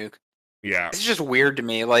need the nuke. Yeah. It's just weird to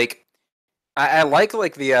me. Like, I like the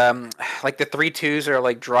 3/2s are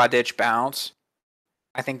like draw ditch bounce.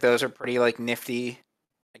 I think those are pretty like nifty,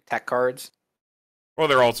 like tech cards. Well,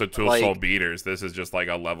 they're also tool Like- soul beaters. This is just like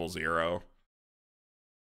a level 0.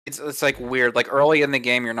 It's like weird. Like early in the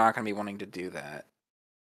game, you're not going to be wanting to do that.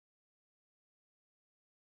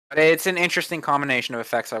 But it's an interesting combination of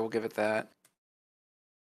effects. I will give it that.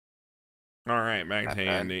 All right, back Not to bad.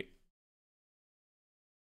 Andy.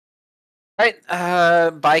 All right,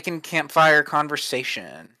 bike and campfire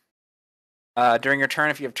conversation. During your turn,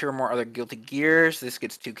 if you have 2 or more other Guilty Gears, this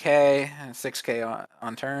gets 2k and 6k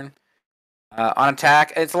on turn. On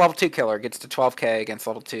attack, it's a level 2 killer. It gets to 12k against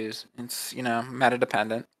level 2s. It's, meta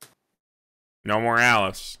dependent. No more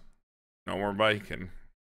Alice. No more biking.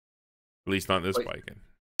 At least not this Wait. biking.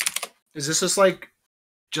 Is this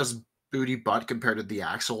just booty butt compared to the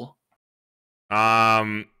Axle?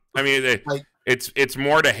 I mean, Like- it's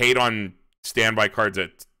more to hate on standby cards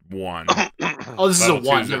at 1. Oh, this is a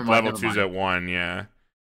 1. Level 2's at 1, yeah.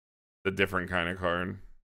 The different kind of card.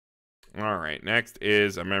 All right, next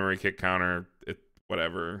is a memory kick counter.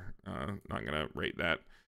 Whatever. Not gonna rate that.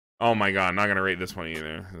 Oh my god, not gonna rate this one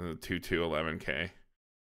either. 2/2 11k.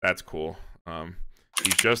 That's cool.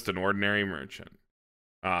 He's just an ordinary merchant.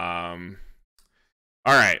 All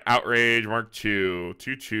right, outrage Mark 2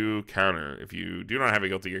 2/2 counter. If you do not have a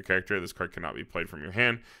Guilty Gear character, this card cannot be played from your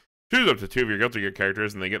hand. Choose up to 2 of your Guilty Gear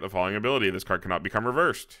characters, and they get the following ability. This card cannot become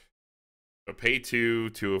reversed. So pay 2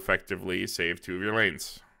 to effectively save 2 of your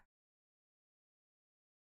lanes.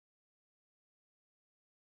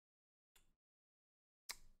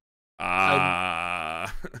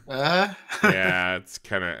 Yeah, it's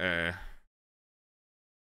kind of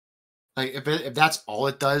Like if that's all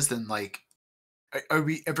it does, then like, are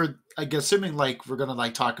we ever? Like, assuming like we're gonna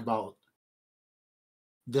like talk about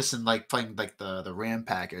this and like playing like the RAM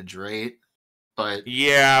package, right? but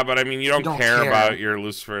Yeah, but I mean, you don't don't care care. about your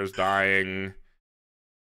Lucifers dying.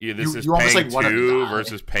 This is you almost, paying like, want 'em to 2 die.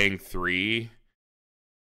 versus paying 3.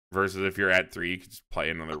 Versus if you're at 3, you can just play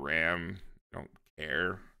another Ram. You don't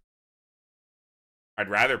care. I'd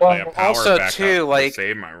rather play a power also, backup too, to like,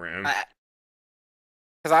 save my Ram.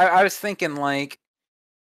 Because I was thinking, like,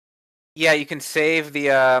 yeah, you can save the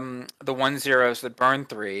 1-0s that burn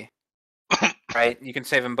 3, right? You can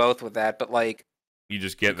save them both with that, but like You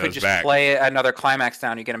just you get could those just back. play another climax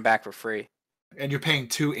down, you get them back for free. And you're paying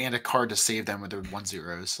 2 and a card to save them with their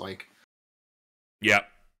 1-0s. Like, Yep.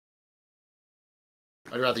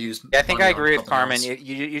 I'd rather use. Yeah, I think money I on agree with something Carmen. else.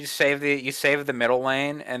 You just save the middle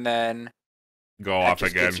lane, and then Go that off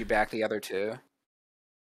just again. gets you back the other 2.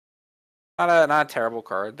 Not a terrible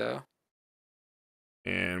card though.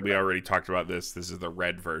 And we already talked about this. This is the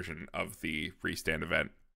red version of the freestand event.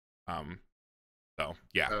 So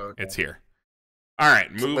yeah, Okay. it's here. All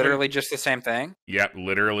right, It's moving. literally just the same thing. Yep,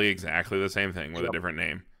 literally exactly the same thing with a different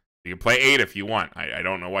name. You can play 8 if you want. I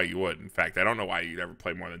don't know why you would. In fact, I don't know why you'd ever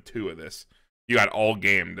play more than 2 of this. You got all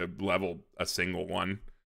game to level a single one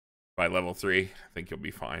by level 3. I think you'll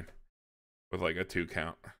be fine with like a 2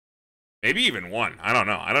 count. Maybe even 1. I don't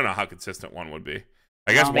know. I don't know how consistent 1 would be.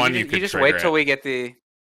 I guess 1 you could just trigger wait till it. we get the.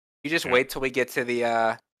 You just wait till we get to the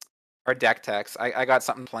our deck text. I got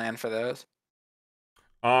something planned for those.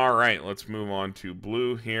 All right, let's move on to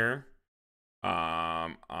blue here.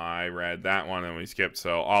 I read that one and we skipped.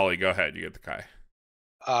 So Ollie, go ahead. You get the Kai.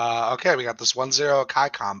 Okay, we got this 1-0 Kai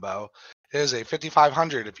combo. It is a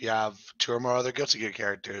 5,500 if you have 2 or more other Guilty Gear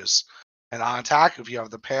characters. And on attack, if you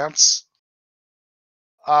have the pants,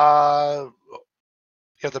 in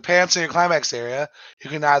your climax area, you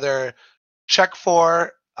can either check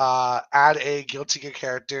for add a Guilty Gear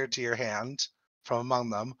character to your hand from among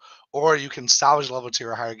them, or you can salvage level 2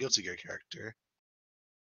 or higher Guilty Gear character.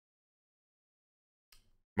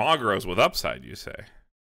 Mogros with upside, you say?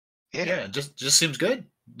 Yeah, just seems good.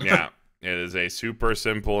 Yeah, it is a super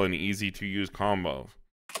simple and easy to use combo.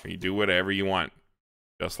 You do whatever you want,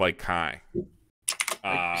 just like Kai.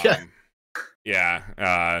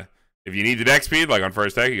 Yeah. If you need the deck speed, like on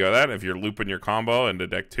first deck, you go that. If you're looping your combo into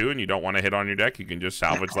deck 2 and you don't want to hit on your deck, you can just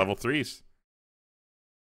salvage level 3s.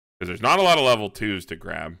 Because there's not a lot of level 2s to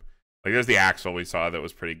grab. Like there's the Axel we saw that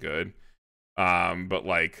was pretty good. But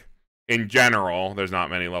like in general, there's not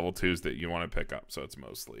many level 2s that you want to pick up. So it's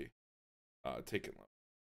mostly taking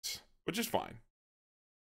levels, which is fine.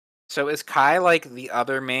 So is Kai like the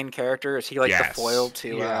other main character? Is he like Yes. the foil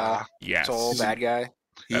to Yes. Soul bad guy?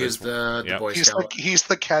 He That is is- the yep. Boy Scout. He's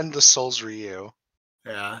the Ken, the Souls Ryu.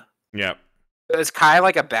 Yeah. Yep. Is Kai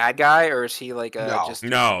like a bad guy, or is he like a No. just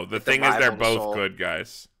No, the like the thing is they're rival to both Soul? good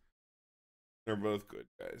guys. They're both good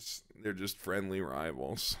guys. They're just friendly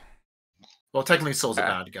rivals. Well, technically, Soul's a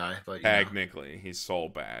bad guy, but you know. Technically, he's Soul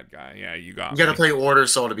bad guy. Yeah, you got You gotta me. play Order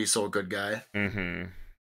Soul to be Soul good guy. Mm-hmm.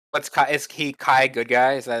 What's Kai? Is he Kai good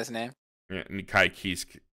guy? Is that his name? Yeah, Nikai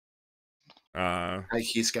Kisk.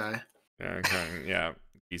 He's guy. Yeah,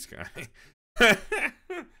 Kisk guy.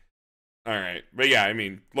 All right, but yeah, I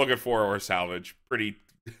mean, look at 4 or salvage. Pretty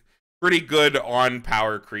good on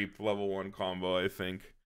power creep level 1 combo, I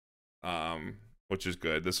think. Which is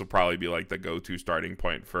good. This will probably be like the go-to starting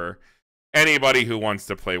point for anybody who wants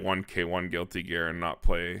to play 1K1 Guilty Gear and not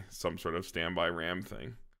play some sort of standby RAM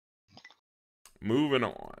thing. Moving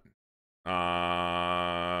on.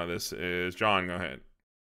 This is John. Go ahead.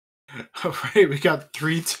 All right, we got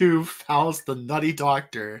 3-2 Faust the Nutty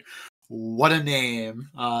Doctor. What a name.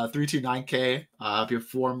 329K. If you have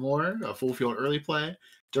 4 more, a full field early play.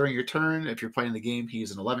 During your turn, if you're playing the game,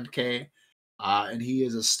 he's an 11K. And he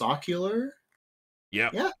is a stock healer.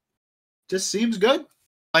 Yep. Yeah. Just seems good.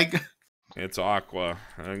 Like, It's Aqua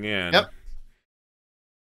again. Yep.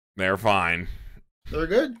 They're fine. they're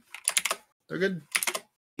good. They're good.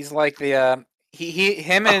 He's like the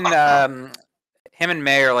him and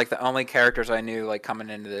May are like the only characters I knew like coming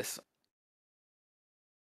into this.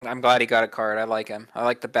 I'm glad he got a card. I like him. I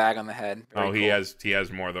like the bag on the head. Very Oh, he cool.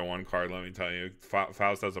 has more than 1 card. Let me tell you,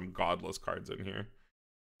 Faust has some godless cards in here.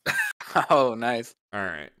 Oh, nice. All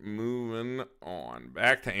right, moving on.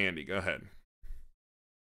 Back to Andy. Go ahead.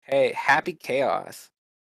 Hey, Happy Chaos.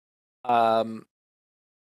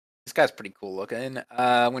 This guy's pretty cool looking.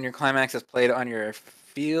 When your climax is played on your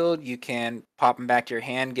field, you can pop him back to your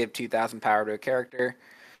hand, give 2,000 power to a character.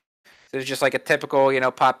 So it's just like a typical,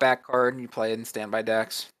 pop back card. You play it in standby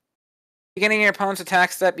decks. Beginning of your opponent's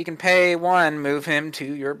attack step, you can pay 1, move him to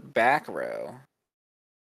your back row.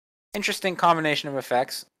 Interesting combination of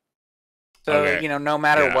effects. So, Okay. no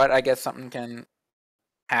matter Yeah. what, I guess something can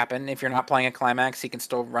happen. If you're not playing a climax, he can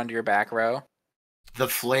still run to your back row. the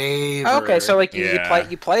flavor. Okay, so like you Yeah.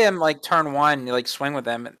 play him like turn 1, you like swing with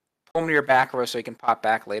him, and pull him to your back row so you can pop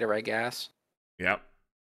back later, I guess. Yep.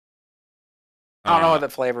 I don't know what the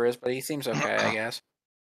flavor is, but he seems okay, I guess.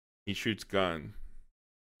 He shoots gun.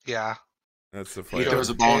 Yeah. That's the he flavor. throws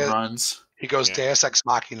a ball and runs. He goes Yeah. Deus Ex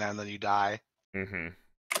Machina and then you die. Mm-hmm.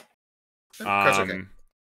 Card's okay.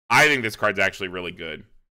 I think this card's actually really good.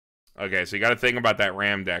 Okay, so you got to think about that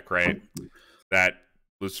Ram deck, right? That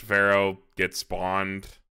Lucifero gets spawned.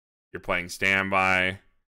 You're playing standby.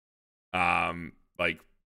 Like,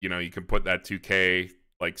 you know, you can put that 2K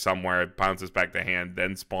like somewhere, it bounces back to hand,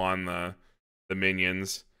 then spawn the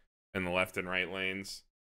minions in the left and right lanes.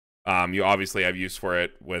 You obviously have use for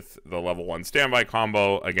it with the level 1 standby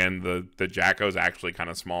combo. Again, the Jacko's actually kind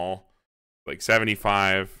of small, like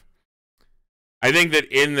 75. I think that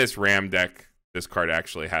in this Ram deck, this card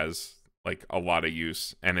actually has like a lot of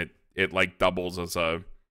use, and it like doubles as a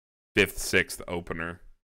 5th, 6th opener.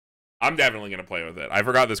 I'm definitely gonna play with it. I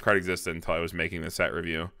forgot this card existed until I was making the set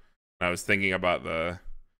review. And I was thinking about the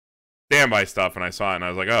standby stuff, and I saw it, and I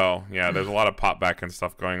was like, oh yeah, there's a lot of pop back and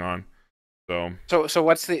stuff going on. So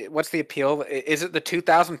what's the appeal? Is it the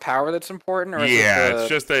 2,000 power that's important, or Yeah, is it's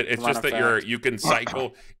just that you can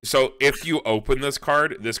cycle. So if you open this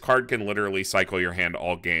card can literally cycle your hand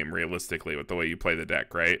all game realistically with the way you play the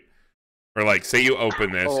deck, right? Or like, say you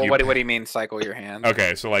open this. What do you mean cycle your hand?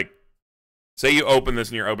 Okay, so like, say you open this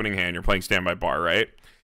in your opening hand, you're playing standby bar, right?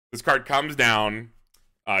 This card comes down.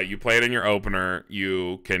 You play it in your opener.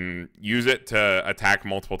 You can use it to attack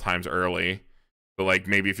multiple times early. So like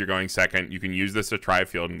maybe if you're going second, you can use this to try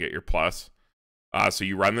field and get your plus. So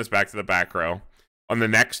you run this back to the back row. On the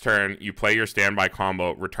next turn, you play your standby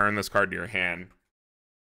combo, return this card to your hand.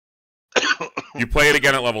 You play it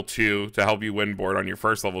again at level 2 to help you win board on your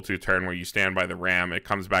first level 2 turn where you stand by the Ram. It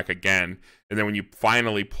comes back again. And then when you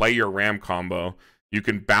finally play your Ram combo, you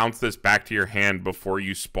can bounce this back to your hand before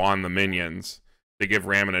you spawn the minions to give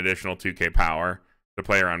Ram an additional 2k power to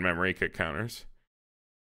play around memory kick counters.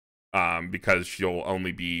 Because she'll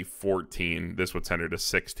only be 14. This would send her to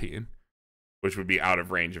 16, which would be out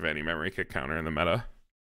of range of any memory kick counter in the meta.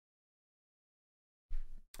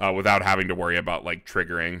 Without having to worry about like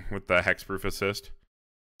triggering with the hexproof assist.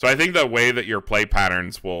 So I think the way that your play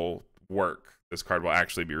patterns will work, this card will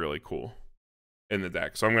actually be really cool in the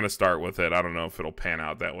deck. So I'm going to start with it. I don't know if it'll pan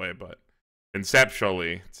out that way, but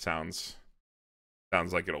conceptually, it sounds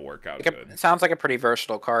like it'll work out good. It sounds like a pretty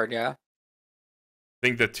versatile card, yeah. I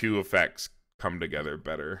think the two effects come together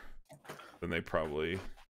better than they probably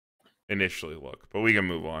initially look. But we can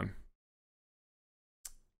move on.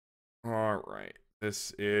 All right.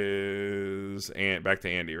 This is back to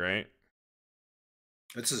Andy, right?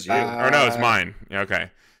 This is you. Or no, it's mine. Yeah,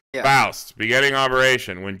 okay. Yeah. Faust, beginning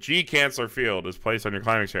operation. When G Canceller Field is placed on your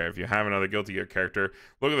climax area, if you have another Guilty Gear character,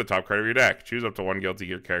 look at the top card of your deck. Choose up to one Guilty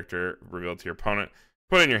Gear character revealed to your opponent,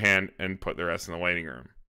 put it in your hand, and put the rest in the waiting room.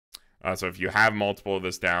 So if you have multiple of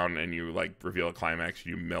this down and you like reveal a climax,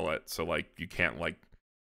 you mill it. So like you can't like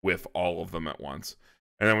whiff all of them at once.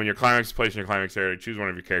 And then when your climax is placed in your climax area, choose one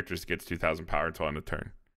of your characters that gets 2,000 power until end of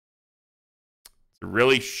turn. It's a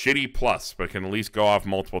really shitty plus, but can at least go off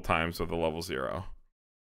multiple times with a level 0.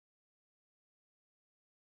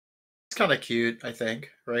 It's kind of cute, I think,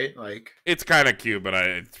 right? Like it's kind of cute, but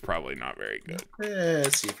it's probably not very good.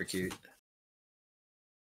 It's super cute.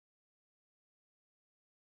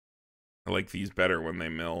 I like these better when they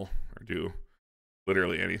mill or do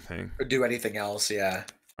literally anything. Or do anything else, yeah.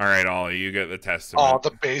 All right, Ollie, you get the Testament. Oh,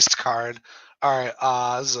 the based card. All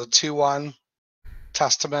right, this is a 2/1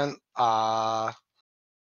 Testament. On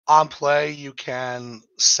play, you can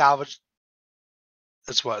salvage.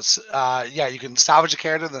 This was you can salvage a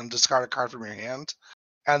character, then discard a card from your hand,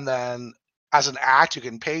 and then as an act, you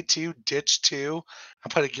can pay 2, ditch 2,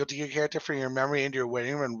 and put a Guilty Gear character from your memory into your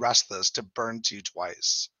waiting room and rest this to burn 2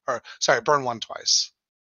 twice. Or sorry, burn 1 twice.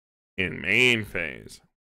 In main phase.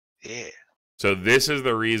 Yeah. So this is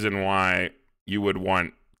the reason why you would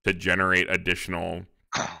want to generate additional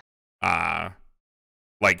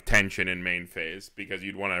like tension in main phase, because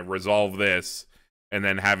you'd want to resolve this and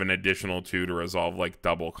then have an additional 2 to resolve like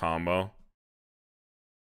double combo.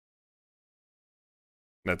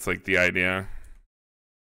 That's like the idea.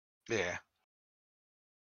 Yeah.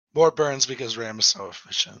 More burns because Ram is so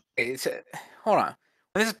efficient. Hold on.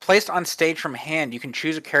 When this is placed on stage from hand, you can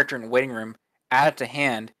choose a character in waiting room, add it to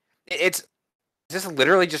hand. Is this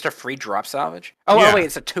literally just a free drop salvage? Oh, Yeah. oh wait,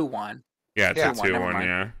 it's a 2/1. Yeah, it's Yeah. a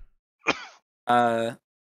 2/1, yeah.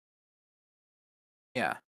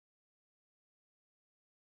 Yeah.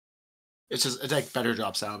 It's like better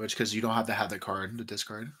drop salvage because you don't have to have the card to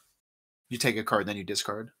discard. You take a card, then you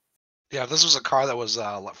discard. Yeah, if this was a car that was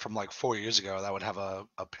from like 4 years ago, that would have a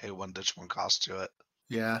pay one ditch one cost to it.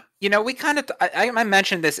 Yeah. You know, we kind of I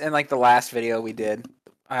mentioned this in like the last video we did.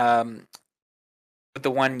 With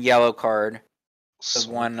the one yellow card, the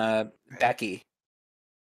one Becky,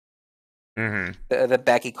 Mm-hmm. the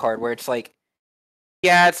Becky card, where it's like,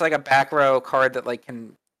 yeah, it's like a back row card that like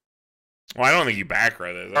can Well, I don't think you back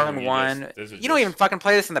row this. I turn think one. This is You don't even fucking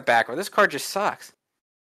play this in the back row. This card just sucks.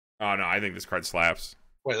 Oh no, I think this card slaps.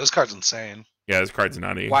 Wait, this card's insane. Yeah, this card's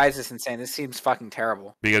nutty. Why is this insane? This seems fucking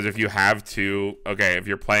terrible. Because if you have two, okay, if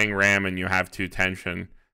you're playing Ram and you have 2 tension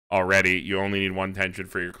already, you only need 1 tension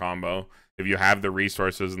for your combo. If you have the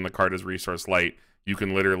resources and the card is resource light, you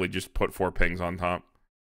can literally just put 4 pings on top.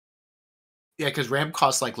 Yeah, because Ram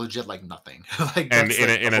costs like legit like nothing. Like, And that's, in,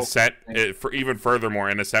 like, in the a whole set, thing. for even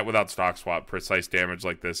furthermore, in a set without stock swap, precise damage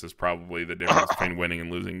like this is probably the difference between winning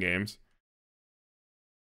and losing games.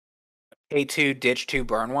 Pay 2, ditch 2,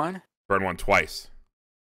 burn 1. Burn 1 twice.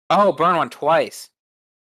 Oh, burn 1 twice.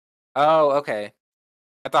 Oh, okay.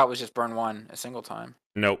 I thought it was just burn 1 a single time.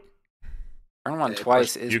 Nope. Burn 1 Yeah,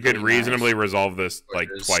 twice is You could pretty reasonably nice. resolve this like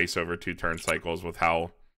It is. twice over 2 turn cycles with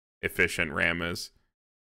how efficient Ram is.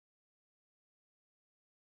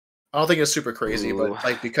 I don't think it's super crazy, Ooh. but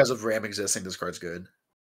like because of Ram existing, this card's good.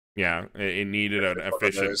 Yeah, it needed an It's one of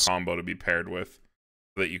efficient those. combo to be paired with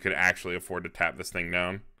so that you could actually afford to tap this thing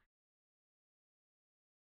down.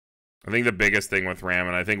 I think the biggest thing with Ram,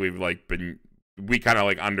 and I think we kind of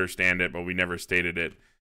like understand it, but we never stated it.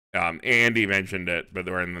 Andy mentioned it, but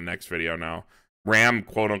we're in the next video now. Ram,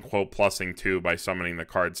 quote unquote, plussing 2 by summoning the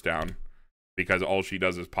cards down because all she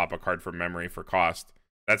does is pop a card from memory for cost.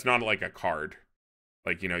 That's not like a card.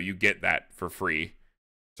 Like, you know, you get that for free.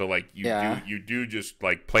 So like you do just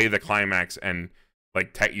like play the climax and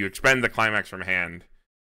like you expend the climax from hand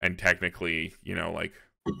and technically, you know, like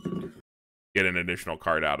get an additional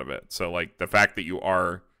card out of it. So like the fact that you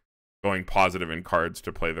are going positive in cards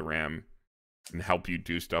to play the Ram and help you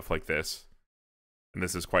do stuff like this, and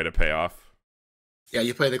this is quite a payoff. Yeah,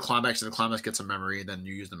 you play the climax and the climax gets a memory, then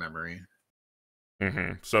you use the memory.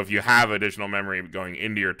 So if you have additional memory going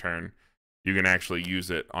into your turn, you can actually use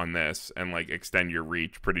it on this and like extend your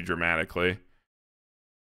reach pretty dramatically.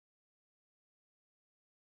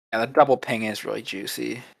 Yeah, the double ping is really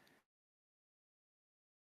juicy.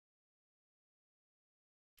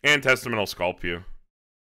 And Testament will sculpt you.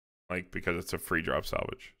 Like, because it's a free drop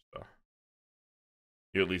salvage. So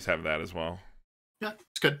you at least have that as well. Yeah,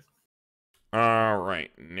 it's good.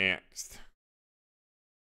 Alright, next.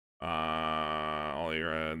 Ollie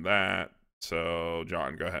read that. So,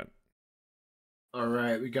 John, go ahead. All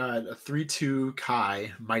right, we got a 3/2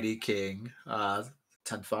 Kai, Mighty King,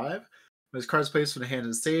 10/5. When his card is placed on the hand of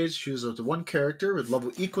the stage, choose up to 1 character with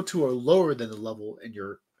level equal to or lower than the level in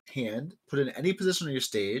your hand. Put it in any position on your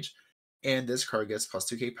stage, and this card gets plus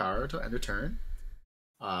 2k power until end of turn.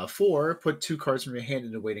 4, put 2 cards from your hand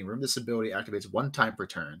in the waiting room. This ability activates 1 time per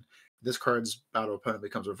turn. If this card's battle opponent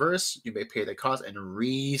becomes reversed, you may pay the cost and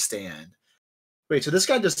restand. Wait, so this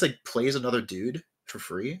guy just like plays another dude for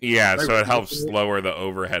free? Yeah, Like, so it helps really? lower the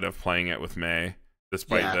overhead of playing it with May,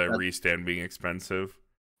 despite Yeah, the that- restand being expensive.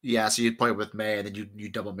 Yeah, so you play with May, and then you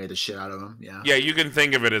double May the shit out of him. Yeah. Yeah, you can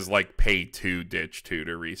think of it as like pay 2, ditch 2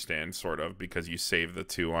 to restand, sort of, because you save the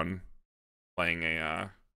 2 on playing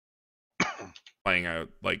a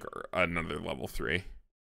like another level 3.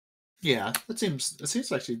 Yeah, it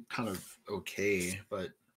seems actually kind of okay, but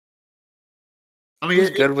I mean,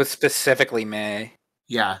 It's good with specifically May.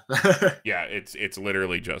 yeah, Yeah, it's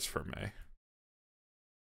literally just for May.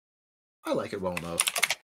 I like it well enough.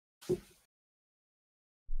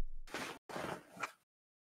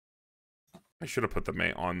 I should have put the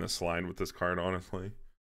May on this line with this card, honestly.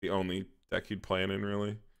 The only deck you'd play it in,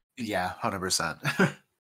 really. Yeah, 100%.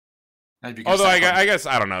 Although I guess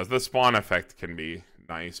I don't know, the spawn effect can be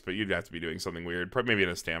nice, but you'd have to be doing something weird, maybe in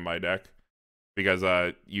a standby deck,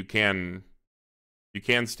 because you can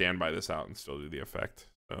standby this out and still do the effect.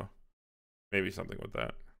 So maybe something with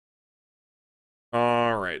that.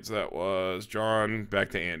 All right, so that was John.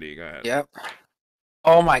 Back to Andy. Go ahead. Yep.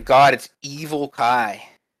 Oh my god, it's Evil Kai.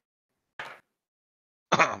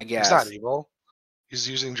 He's guess. not evil. He's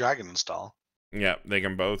using Dragon Install. Yeah, they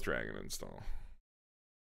can both Dragon Install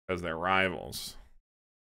because they're rivals.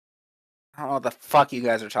 I don't know what the fuck you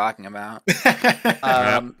guys are talking about. Yep,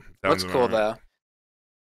 Looks sounds cool about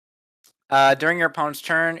though. During your opponent's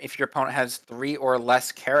turn, if your opponent has 3 or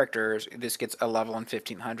less characters, this gets a level in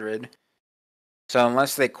 1500. So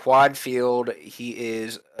unless they quad field, he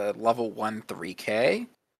is a level 1 3k.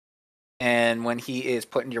 And when he is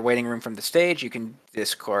put into your waiting room from the stage, you can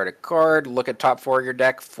discard a card, look at top 4 of your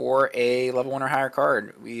deck for a level 1 or higher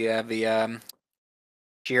card. We have the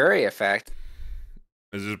Chiori effect.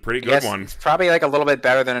 This is a pretty good one. It's probably like a little bit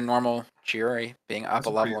better than a normal Chiori, being up That's a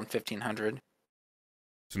level pretty- in 1500.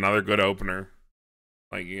 It's another good opener.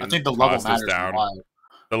 Like you I can think the toss level this matters down. a lot.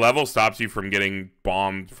 The level stops you from getting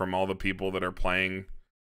bombed from all the people that are playing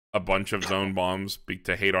a bunch of zone bombs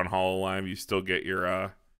to hate on Hololive. You still get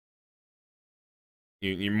your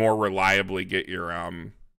you more reliably get your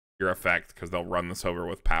effect because they'll run this over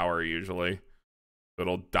with power usually.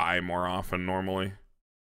 It'll die more often normally.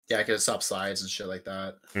 Yeah, because it stops sides and shit like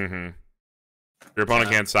that. Mm-hmm. Your opponent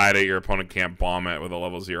can't side it. Your opponent can't bomb it with a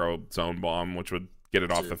level 0 zone bomb, which would get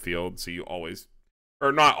it off the field. So you always,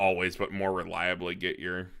 or not always, but more reliably get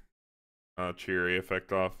your Cheery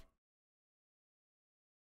effect off.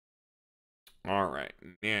 All right,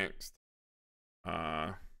 next.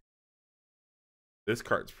 This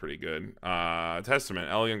card's pretty good. Testament,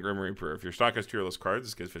 Elegant Grim Reaper. If your stock has tier list cards,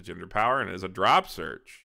 this gets 1500 power and is a drop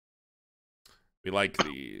search. We like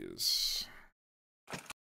these.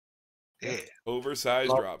 Yeah.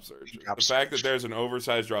 Oversized drop search. The fact that there's an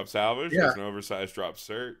oversized drop salvage, there's an oversized drop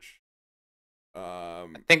search. I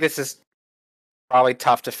think this is probably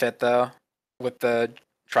tough to fit though with the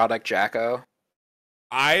Trodeck Jacko.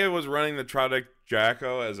 I was running the Trodeck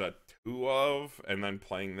Jacko as a 2 of, and then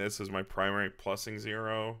playing this as my primary plussing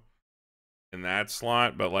 0 in that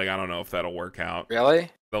slot, but like I don't know if that'll work out. Really?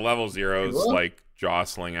 The level 0 is like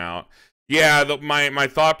jostling out. Yeah, my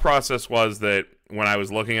thought process was that when I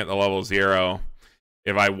was looking at the level 0,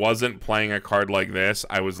 if I wasn't playing a card like this,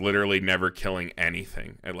 I was literally never killing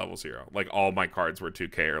anything at level 0. Like all my cards were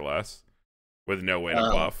 2k or less with no way to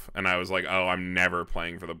buff, and I was like, oh, I'm never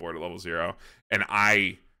playing for the board at level 0. And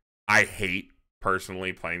I hate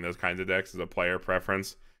personally playing those kinds of decks as a player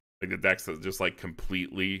preference, like the decks that just like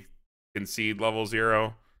completely concede level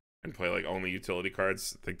 0 and play like only utility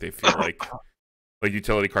cards. I think they feel like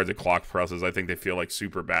utility cards at clock presses. I think they feel like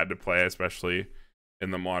super bad to play, especially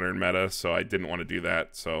in the modern meta. So I didn't want to do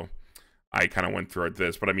that. So I kind of went through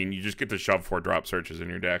this. But I mean, you just get to shove 4 drop searches in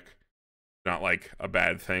your deck. Not like a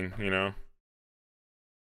bad thing, you know?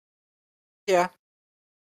 Yeah.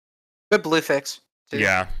 Good blue fix. Too.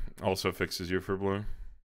 Yeah. Also fixes you for blue.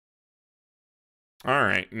 All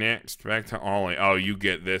right. Next, back to Ollie. Oh, you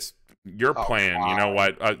get this. Your plan. You know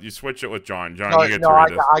what? You switch it with John. John, you get to read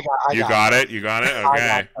this. You got it? You got it?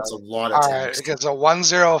 Okay. That's a lot of text. It gets a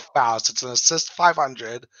 1/0 Faust. It's an assist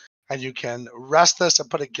 500, and you can rest this and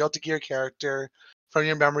put a Guilty Gear character from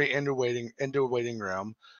your memory into a waiting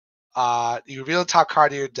room. You reveal the top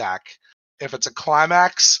card of your deck. If it's a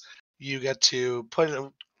climax, you get to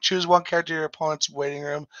choose one character in your opponent's waiting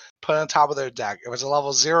room, put it on top of their deck. If it's a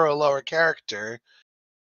level 0 or lower character,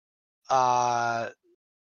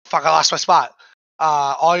 fuck, I lost my spot.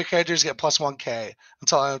 All your characters get plus 1k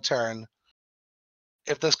until end of turn.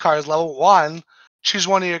 If this card is level 1, choose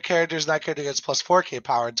one of your characters and that character gets plus 4k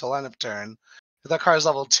power until end of turn. If that card is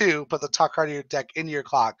level 2, put the top card of your deck into your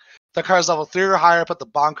clock. If that card is level 3 or higher, put the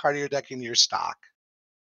bottom card of your deck into your stock.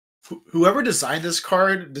 Whoever designed this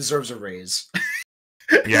card deserves a raise.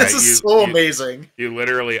 Yeah, this is so amazing. You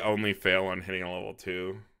literally only fail on hitting a level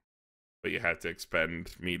 2, but you have to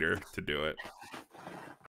expend meter to do it.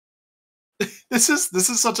 This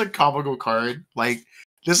is such a comical card. Like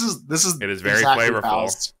this is it is very exactly flavorful.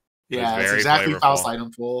 Faust. Yeah, it's it's exactly flavorful. Faust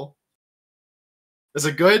item pool. Is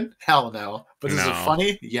it good? Hell no. But is it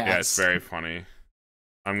funny? Yes. Yeah, it's very funny.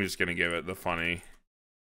 I'm just gonna give it the funny.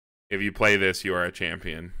 If you play this, you are a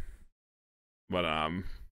champion. But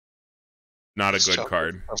not a good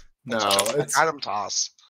card. No, it's item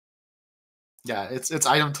toss. Yeah, it's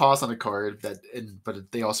item toss on a card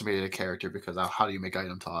but they also made it a character because how do you make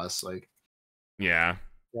item toss? Like, yeah.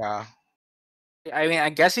 I mean, I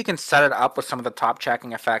guess you can set it up with some of the top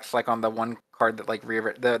checking effects, like on the one card that like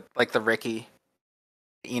the Ricky,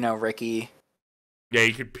 Ricky. Yeah,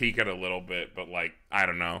 you could peek it a little bit, but like I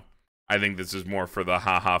don't know. I think this is more for the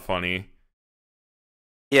haha funny.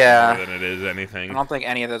 Yeah. More than it is anything. I don't think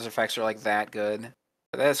any of those effects are like that good,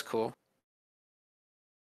 but that's cool.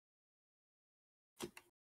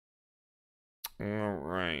 All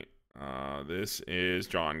right. This is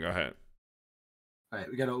John. Go ahead. All right,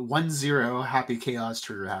 we got a 1/0 Happy Chaos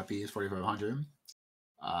Trigger Happy is 4,500.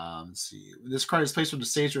 Let's see. When this card is placed on the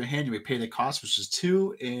stage or in hand, you may pay the cost, which is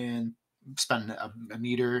 2, and spend a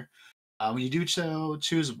meter. When you do so,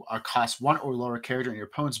 choose a cost 1 or lower character in your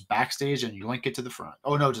opponent's backstage, and you link it to the front.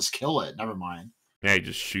 Oh no, just kill it. Never mind. Yeah, he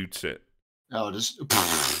just shoots it. Oh,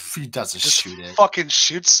 he doesn't shoot it. Fucking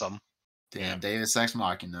shoots them. Damn, Davis Ex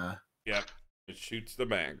Machina. Yep, it shoots the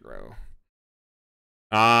back row.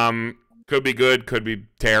 Could be good, could be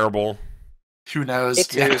terrible. Who knows? It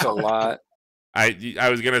too is a lot. I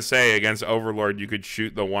was gonna say against Overlord you could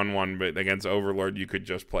shoot the 1/1, but against Overlord you could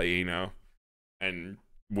just play Eno and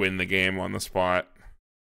win the game on the spot.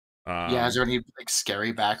 Yeah, is there any like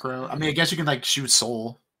scary back row? I mean, I guess you can like shoot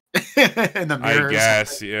Soul in the mirror. I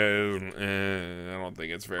guess, yeah. I don't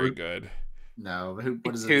think it's very good. No,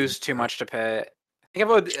 what is it? Two's too much to pay.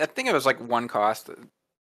 I think it was like one cost.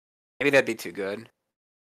 Maybe that'd be too good.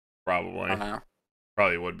 Probably. I don't know.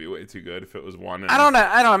 Probably would be way too good if it was one. I don't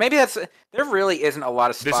know. Maybe there really isn't a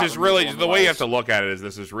lot of. This is really the way you have to look at it. Is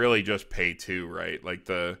this is really just pay 2, right? Like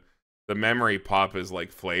the memory pop is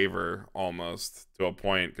like flavor almost to a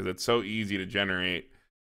point because it's so easy to generate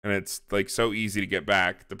and it's like so easy to get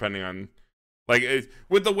back depending on like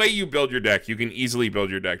with the way you build your deck. You can easily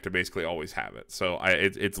build your deck to basically always have it. So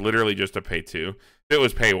it's literally just a pay 2. If it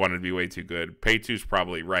was pay 1, it'd be way too good. Pay 2 is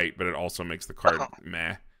probably right, but it also makes the card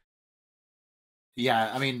meh.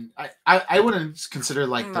 Yeah, I mean, I wouldn't consider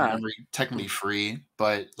like the memory technically free,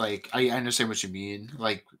 but like I understand what you mean.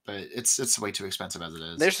 Like, but it's way too expensive as it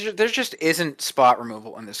is. There just isn't spot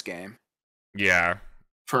removal in this game. Yeah,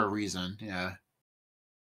 for a reason. Yeah.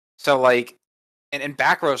 So like, and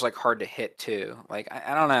back row is like hard to hit too. Like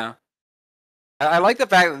I don't know. I like the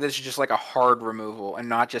fact that this is just like a hard removal and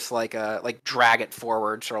not just like a drag it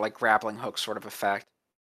forwards or like grappling hook sort of effect.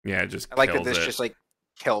 Yeah, it just I like kills that this it. just like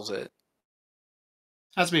kills it.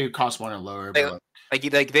 Has to be cost 1 or lower. But like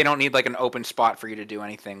they don't need like an open spot for you to do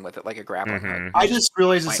anything with it, like a grappling hook. I just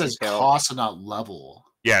realized it Might says kill. cost and not level.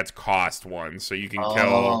 Yeah, it's cost 1, so you can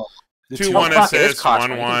kill the 2/1 fuck, it is assists, cost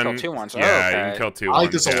 1/1. one. You can kill 2/1s. Yeah, okay. you can kill 2/1s. I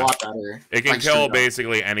like this yeah. a lot better. It can Like, kill straight up.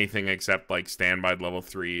 basically anything except like standby level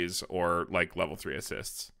 3s or like level 3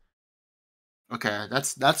 assists. Okay,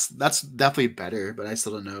 that's definitely better, but I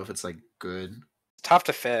still don't know if it's like good. It's tough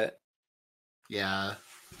to fit. Yeah.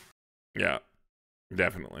 Yeah,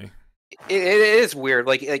 definitely. It is weird.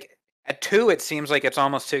 Like at 2, it seems like it's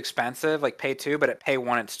almost too expensive. Like pay 2, but at pay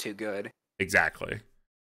 1, it's too good. Exactly.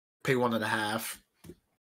 Pay 1.5.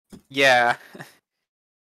 Yeah.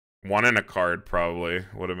 1 in a card probably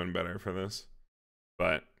would have been better for this,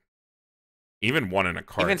 but even 1 in a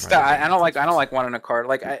card. Even still, I don't like 1 in a card.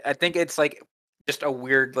 Like I think it's like just a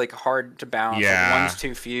weird, like hard to balance. Yeah. Like 1's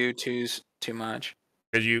too few, 2's too much.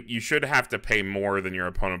 Because you should have to pay more than your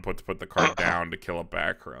opponent to put the card down to kill a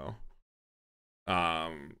back row.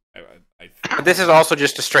 But this is also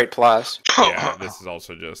just a straight plus. Yeah, this is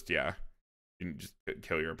also just you can just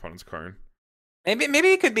kill your opponent's card. Maybe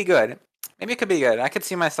it could be good. Maybe it could be good. I could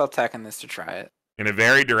see myself teching this to try it. In a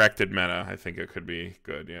very directed meta, I think it could be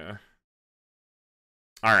good. Yeah.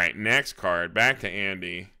 All right, next card. Back to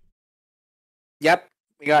Andy. Yep,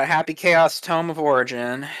 we got Happy Chaos Tome of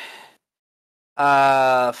Origin.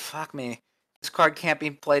 Fuck me. This card can be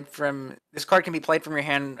played from your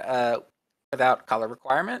hand without color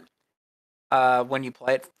requirement. When you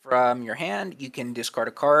play it from your hand, you can discard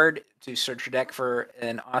a card to search your deck for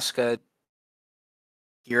an Oscar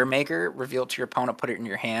Gear Maker, reveal it to your opponent, put it in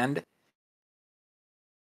your hand.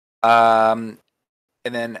 And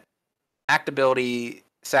then act ability,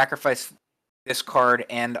 sacrifice this card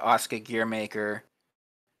and Oscar Gear Maker.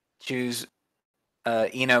 Choose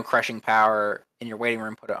Eno Crushing Power in your waiting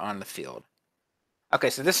room, put it on the field. Okay,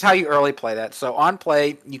 so this is how you early play that. So on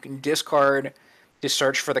play, you can discard to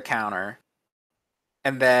search for the counter.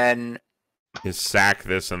 And then You sack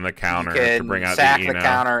this in the counter you can to bring out sack the the Eno.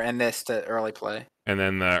 counter and this to early play. And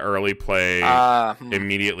then the early play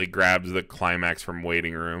immediately grabs the climax from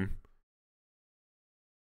waiting room.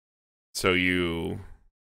 So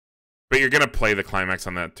but you're going to play the climax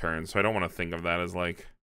on that turn, so I don't want to think of that as like,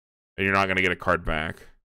 and you're not going to get a card back.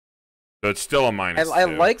 So it's still a minus I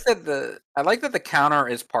 2. like that the counter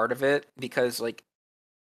is part of it because like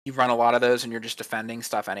you run a lot of those and you're just defending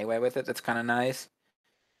stuff anyway with it. That's kind of nice.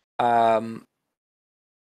 I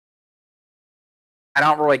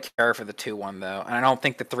don't really care for the 2/1 though, and I don't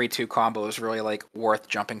think the 3/2 combo is really like worth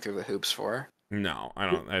jumping through the hoops for. No,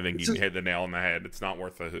 I don't. I think you hit the nail on the head. It's not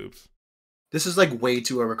worth the hoops. This is like way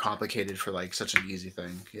too overcomplicated for like such an easy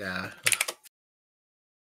thing. Yeah.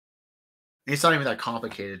 It's not even that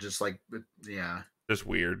complicated. Just like Just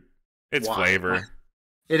weird. It's Why? flavor.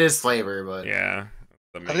 It is flavor, but Yeah.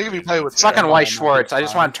 I think if you play with Fucking Yeah. Weiss Schwarz. I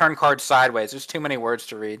just want to turn cards sideways. There's too many words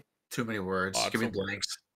to read. too many words. Lots Give me of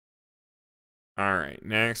blanks. All right,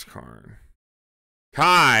 next card.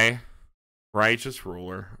 Kai, Righteous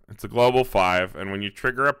Ruler. It's a global 5, and when you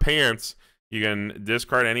trigger a pants, you can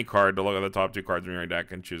discard any card to look at the top 2 cards in your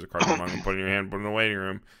deck and choose a card from among them, put it in your hand, put it in the waiting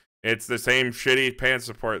room. It's the same shitty pants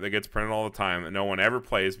support that gets printed all the time that no one ever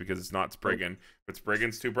plays because it's not Spriggan. But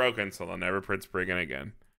Spriggan's too broken, so they'll never print Spriggan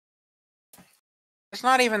again. There's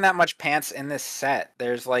not even that much pants in this set.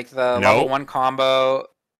 There's like the Nope. level 1 combo,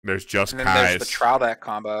 There's just and then there's the Kai's. trial deck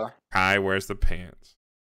combo. Kai wears the pants.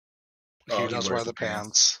 He Oh, does he wear wears the the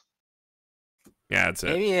pants. pants. Yeah, that's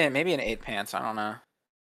it. Maybe an 8 pants. I don't know.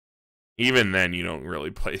 Even then, you don't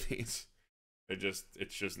really play these.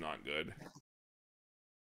 It's just not good.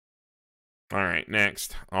 All right,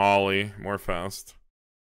 next. Ollie, more Faust.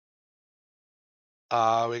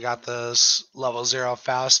 We got this level 0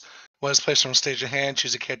 Faust. When it's placed from stage to hand,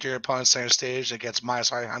 choose a character your opponent's center stage that gets minus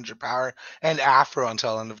 500 power and Afro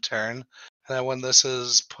until end of turn. And then when this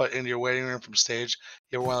is put into your waiting room from stage,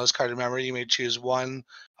 you have one of those cards in memory. You may choose one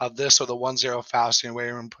of this or the 1/0 Faust in your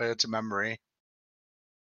waiting room and put it to memory.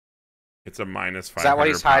 It's a minus 500 Is that what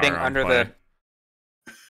he's hiding power on under play.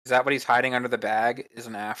 the? Is that what he's hiding under the bag? Is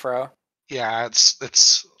an afro? Yeah,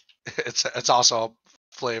 it's also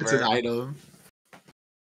flavor. It's an item.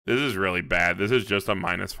 This is really bad. This is just a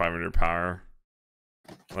minus 500 power.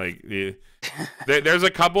 Like there's a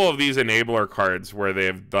couple of these enabler cards where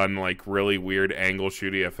they've done like really weird angle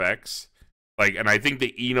shooty effects. Like, and I think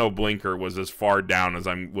the Eno blinker was as far down as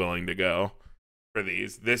I'm willing to go for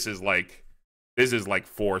these. This is like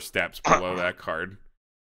 4 steps below that card.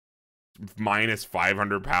 Minus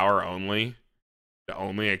 500 power only.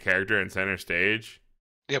 Only a character in center stage.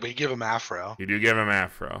 Yeah, but you give him Afro. You do give him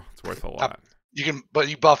Afro. It's worth a lot. But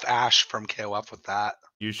you buff Ash from KOF with that.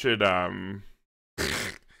 You should there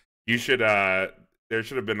should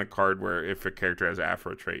have been a card where if a character has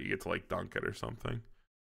Afro trait, you get to like dunk it or something.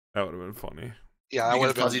 That would have been funny. Yeah, that You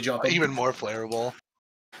would can have fuzzy been jump him. even more flavorable.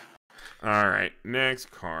 All right,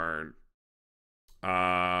 next card.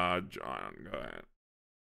 John, go ahead.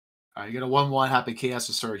 You get a 1/1 Happy Chaos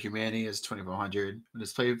Restore Humanity is 2400. When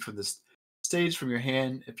it's played from this stage from your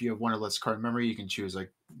hand, if you have one or less card memory, you can choose like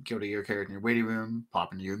go to your character in your waiting room,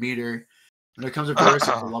 pop into your meter. When it comes reverse,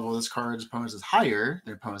 if the level of this card's opponent's is higher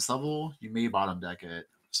than opponent's level, you may bottom deck it.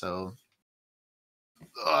 So,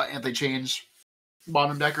 anti-change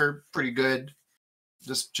bottom decker, pretty good.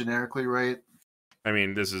 Just generically, right? I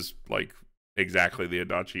mean, this is like exactly the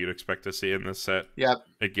Adachi you'd expect to see in this set. Yep.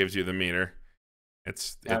 It gives you the meter.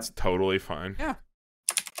 It's totally fine. Yeah.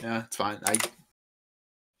 Yeah, it's fine.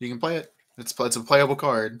 You can play it. It's a playable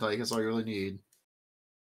card. Like, that's all you really need.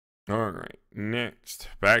 All right, next,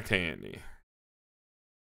 back to Andy.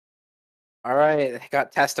 All right, I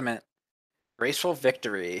got Testament. Graceful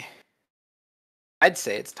Victory. I'd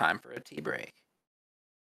say it's time for a tea break.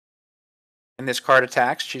 When this card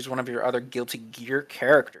attacks, choose one of your other Guilty Gear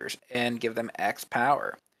characters and give them X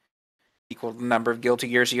power. Equal the number of Guilty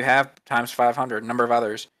Gears you have times 500. Number of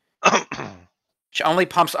others. She only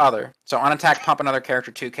pumps other. So on attack, pump another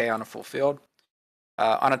character 2k on a full field.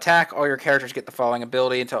 On attack, all your characters get the following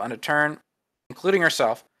ability until end of turn, including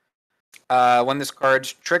yourself. When this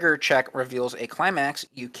card's trigger check reveals a climax,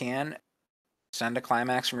 you can send a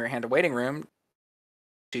climax from your hand to waiting room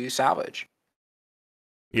to salvage.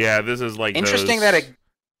 Yeah, this is like Interesting that it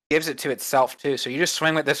gives it to itself too. So you just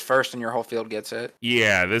swing with this first, and your whole field gets it.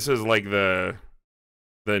 Yeah, this is like the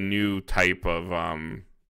new type of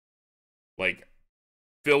like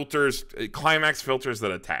filters, climax filters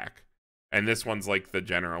that attack. And this one's like the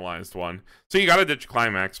generalized one. So you gotta ditch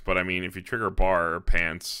climax, but I mean, if you trigger bar or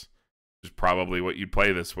pants, which is probably what you'd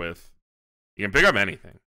play this with, you can pick up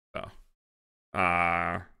anything. So,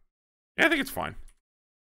 yeah, I think it's fine.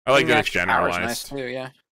 I like that it's generalized. Nice too,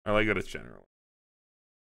 yeah. I like that it's general.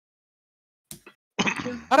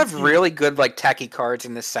 A lot of really good like techie cards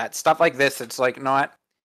in this set. Stuff like this, it's like not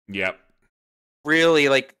Yep. really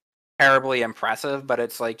like terribly impressive, but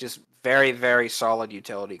it's like just very, very solid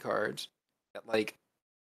utility cards. Like,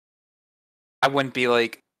 I wouldn't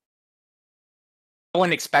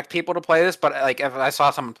expect people to play this, but like if I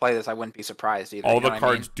saw someone play this, I wouldn't be surprised either. All you the know what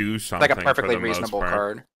cards I mean? do It's something. like a perfectly for the most reasonable part.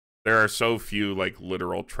 card. There are so few like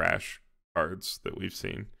literal trash cards that we've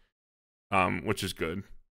seen, which is good.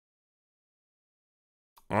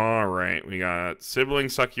 All right, we got Sibling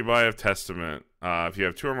Succubi of Testament. If you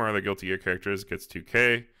have 2 or more other Guilty Gear characters, it gets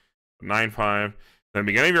 2k, 9/5. At the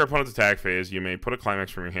beginning of your opponent's attack phase, you may put a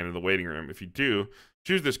climax from your hand in the waiting room. If you do,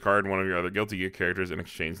 choose this card, one of your other Guilty Gear characters, and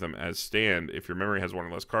exchange them as stand. If your memory has one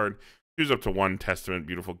or less card, choose up to 1 Testament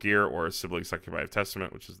Beautiful Gear or a Sibling Succubi of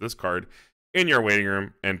Testament, which is this card, in your waiting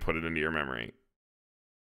room and put it into your memory.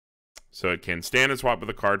 So it can stand and swap with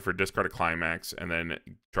a card for discard a climax and then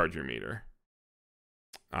charge your meter.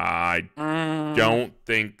 I don't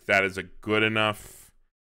think that is a good enough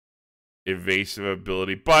evasive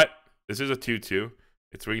ability, but this is a 2/2.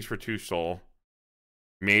 It swings for 2 soul.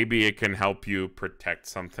 maybe it can help you protect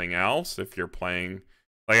something else if you're playing.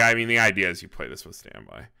 Like, I mean, the idea is you play this with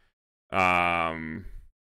standby. But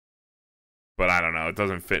I don't know. It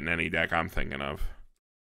doesn't fit in any deck I'm thinking of.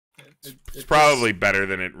 It's probably better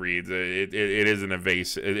than it reads. It is an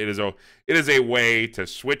evasive. It is a way to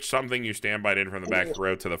switch something you standbyed in from the back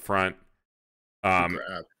row to the front,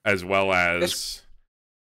 as well as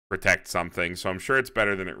protect something. So I'm sure it's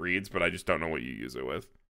better than it reads, but I just don't know what you use it with.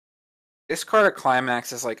 This card at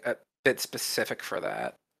Climax is like a bit specific for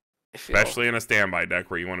that. Especially in a standby deck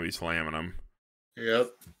where you want to be slamming them.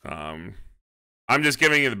 Yep. I'm just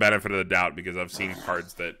giving you the benefit of the doubt because I've seen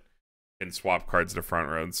cards that can swap cards to front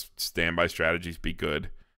row and standby strategies be good.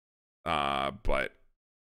 But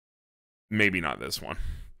maybe not this one.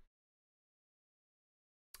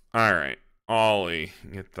 All right. Ollie,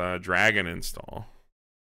 get the dragon install.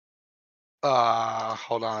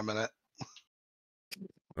 Hold on a minute.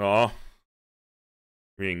 Oh.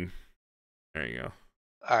 There you go.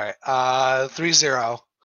 All right. 3-0.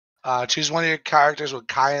 Choose one of your characters with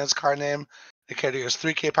Kai in its card name. The character gets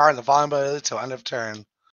 3k power in the volume ability until end of turn.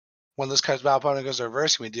 When this card's battle opponent goes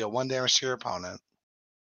reverse, you may deal 1 damage to your opponent.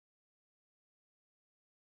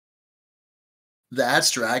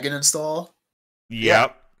 That's dragon install.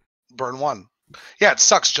 Yep. Burn 1. Yeah, it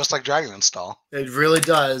sucks just like Dragon Install. It really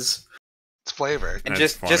does. It's flavored. And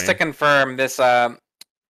That's just to confirm, this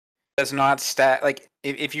does not stat. Like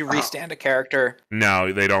if you restand a character,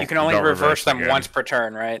 No, they don't. you can only don't reverse them again. once per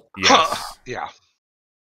turn, right? Yes. Yeah.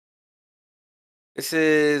 This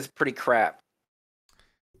is pretty crap.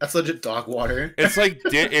 That's legit dog water. It's like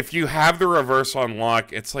if you have the reverse on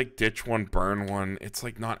lock, it's like ditch one, burn one. It's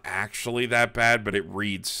like not actually that bad, but it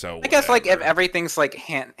reads so. I guess like if whatever. everything's like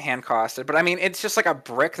hand costed, but I mean it's just like a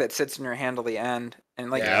brick that sits in your hand till the end, and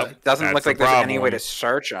like Yeah, it doesn't that's look like the there's any way problem. to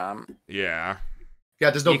search them. Yeah. Yeah,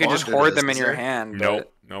 there's no. You can just bond to hoard this, them in is your there? hand.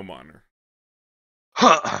 Nope. No monitor.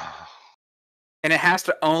 And it has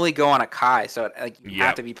to only go on a Kai, so it, like you Yep.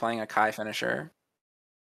 have to be playing a Kai finisher.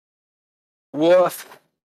 Woof.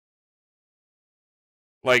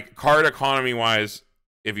 Like card economy wise,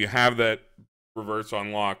 if you have that reverse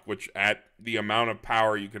on lock, which at the amount of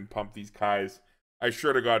power you can pump these Kais, I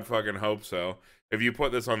sure to God fucking hope so. If you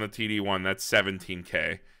put this on the TD1, that's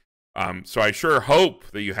 17k. So I sure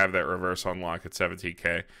hope that you have that reverse on lock at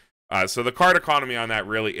 17k. So the card economy on that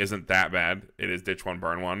really isn't that bad. It is ditch one,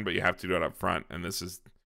 burn one, but you have to do it up front, and this is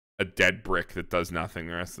a dead brick that does nothing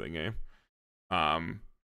the rest of the game.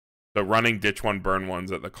 So running ditch one, burn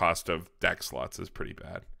ones at the cost of deck slots is pretty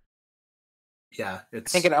bad. Yeah, I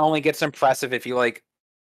it's. think it only gets impressive if you like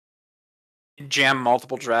jam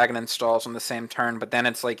multiple dragon installs on the same turn, but then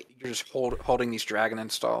it's like you're just holding these dragon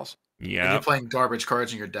installs. And Yeah. you're playing garbage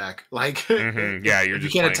cards in your deck. Like, Mhm. Yeah, you're if you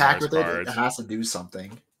just can't playing attack worse with cards. it. It has to do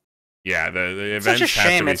something. Yeah, the It's events such a have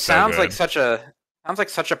to shame. be It so sounds like good.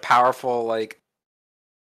 such a powerful like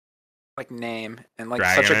name and like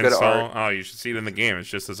Dragon such a good install. art. Oh, you should see it in the game. It's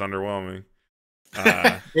just as underwhelming.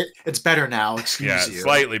 It's better now. Excuse Yeah, you.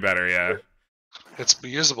 slightly better. Yeah. It's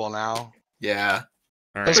usable now. Yeah.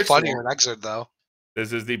 All It's right. funnier in Exit though.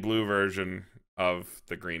 This is the blue version of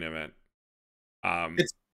the green event.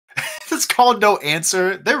 It's called No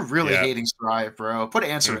Answer. They're really Yeah. hating Strive, bro. Put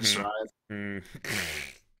answer in Mhm. Strive. Mm.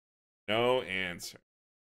 No answer.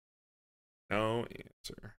 No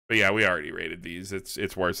answer. But yeah, we already rated these.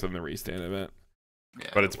 It's worse than the restand event, Yeah,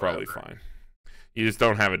 but it's probably whatever. fine. You just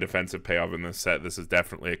don't have a defensive payoff in this set. This is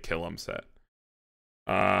definitely a kill 'em set.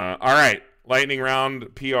 All right, lightning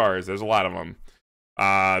round PRs. There's a lot of them.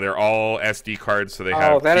 They're all SD cards, so they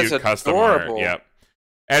have that is cute custom art. adorable. Yep.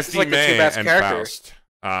 It's SD like the two May best and characters.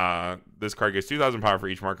 Faust. This card gets 2,000 power for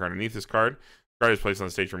each marker underneath this card. Card is placed on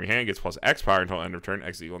the stage from your hand, gets plus X power until end of turn.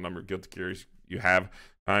 X is the equal number of guilty gears you have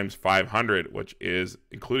times 500, which is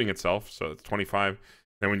including itself, so it's 25.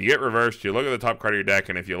 Then when you get reversed, you look at the top card of your deck,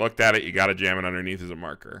 and if you looked at it, you got to jam it underneath as a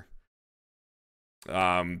marker.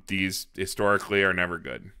 These historically are never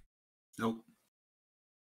good, Nope.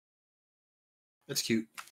 That's cute.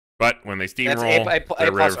 but when they That's steamroll, A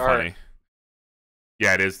they're plus very art. funny.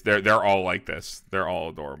 Yeah, it is. They're all like this. They're all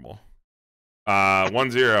adorable. 1-0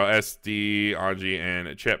 SD, Anji, and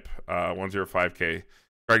a chip. 105k.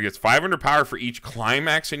 Card gets 500 power for each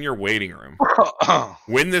climax in your waiting room.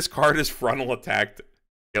 When this card is frontal attacked,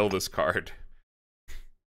 kill this card.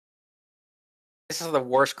 This is the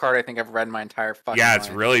worst card I think I've read in my entire fucking Yeah, life. it's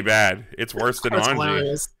really bad. It's worse than That's Anji.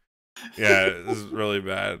 hilarious. Yeah, this is really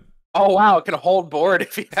bad. Oh wow, it can hold board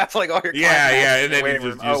if you have like all your Yeah, climaxes yeah, in and the then you waiting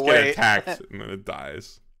just, room. you just Oh, get wait. attacked, and then it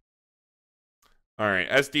dies. All right,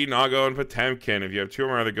 SD, Nago, and Potemkin. If you have 2 or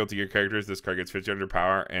more other Guilty Gear characters, this card gets 50 under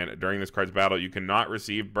power, and during this card's battle, you cannot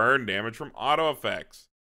receive burn damage from auto effects.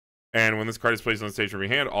 And when this card is placed on the stage from your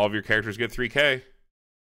hand, all of your characters get 3k.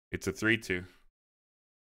 It's a 3/2.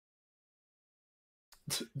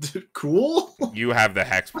 Cool. You have the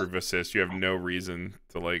hexproof assist. You have no reason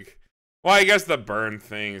to like. Well, I guess the burn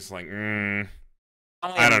thing is like, Only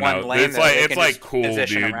I in don't one know. lane, It's though, like they it's can like just cool,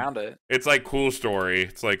 position dude. around it. It's like cool story.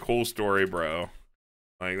 It's like cool story, bro.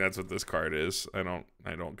 Like that's what this card is. I don't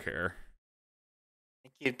care. I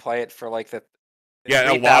think you'd play it for like the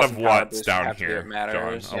Yeah, a lot of 3,000 power what's boost down after here, it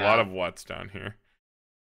matters. John. A lot of what's down here.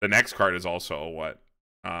 The next card is also a what.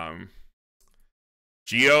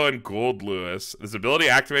 Geo and Gold Lewis. This ability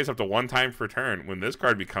activates up to 1 time per turn. When this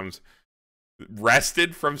card becomes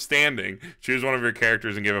rested from standing, choose one of your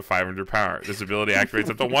characters and give it 500 power. This ability activates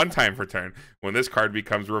up to 1 time per turn. When this card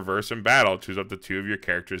becomes reverse in battle, choose up to 2 of your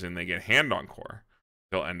characters and they get hand encore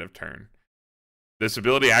till end of turn. This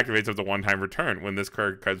ability activates up to 1 time per turn. When this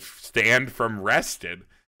card could stand from rested,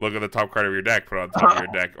 look at the top card of your deck, put it on top of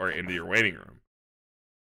your deck or into your waiting room.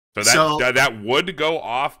 So that would go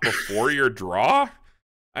off before your draw,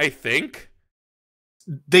 I think.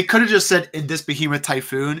 They could have just said in this Behemoth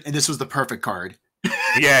Typhoon, and this was the perfect card.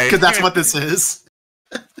 Yeah, Because that's what this is.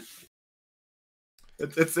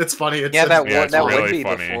 It's funny. That would really be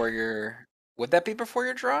funny. before your. Would that be before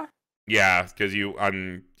your draw? Yeah, because you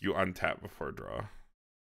untap before draw.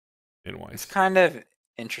 In Weiss. It's kind of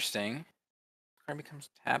interesting. Card becomes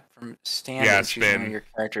tapped from standing. Yeah, choose one of spin. your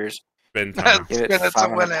characters. Spin time. Give it Spin it to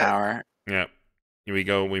 500 win it. power. Yep. Here we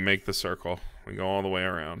go. We make the circle. We go all the way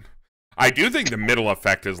around. I do think the middle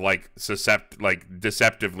effect is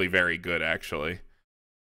deceptively very good, actually.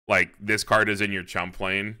 Like this card is in your chump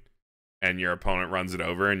lane, and your opponent runs it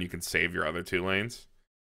over, and you can save your other 2 lanes.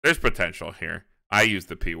 There's potential here. I used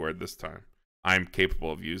the P word this time. I'm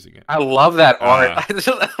capable of using it. I love that art.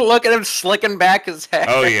 Look at him slicking back his head.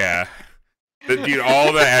 Oh yeah, dude.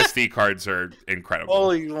 All the SD cards are incredible.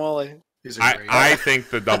 Holy moly! I think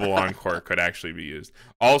the double encore could actually be used.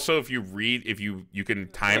 Also, if you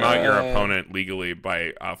can time out your opponent legally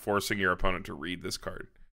by forcing your opponent to read this card,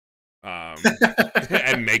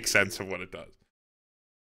 and make sense of what it does.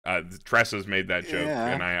 Tressa's made that joke,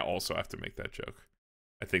 and I also have to make that joke.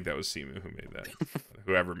 I think that was Simu who made that.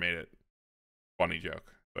 Whoever made it, funny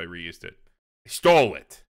joke. So I reused it. I stole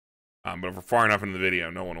it. But if we're far enough into the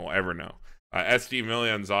video, no one will ever know. SD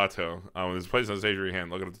Million Zato. When it's placed on the stage of your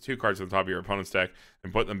hand, look at the 2 cards on the top of your opponent's deck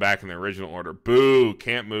and put them back in their original order. Boo!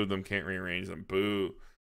 Can't move them, can't rearrange them. Boo!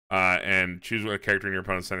 And choose what character in your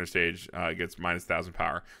opponent's center stage gets minus 1,000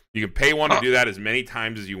 power. You can pay 1 to do that as many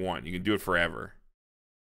times as you want. You can do it forever.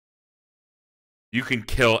 You can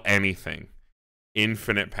kill anything.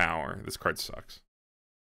 Infinite power. This card sucks.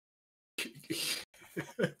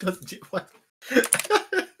 What?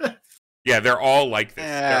 Yeah, they're all like this.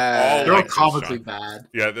 They're all like comically this, John. bad.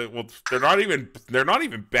 Yeah, they're not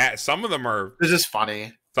even bad. Some of them are. They're just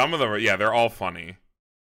funny. Some of them are. Yeah, they're all funny.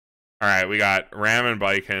 All right, we got Ram and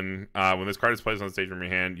Biken. When this card is placed on the stage from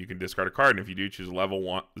your hand, you can discard a card, and if you do, choose a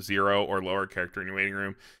level 0 or lower character in your waiting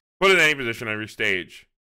room. Put it in any position of your stage.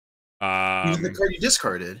 Even the card you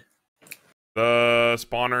discarded. The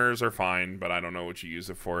spawners are fine, but I don't know what you use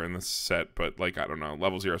it for in this set. But, like, I don't know.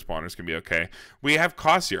 Level 0 spawners can be okay. We have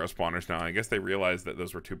cost 0 spawners now. I guess they realized that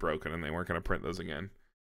those were too broken and they weren't going to print those again.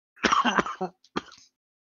 All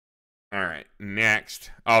right,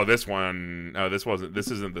 next. Oh, this one. Oh, this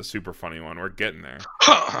isn't the super funny one. We're getting there.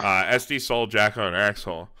 SD Soul, Jacko, and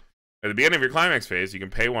Axel. At the beginning of your climax phase, you can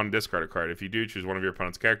pay 1 discard a card. If you do, choose one of your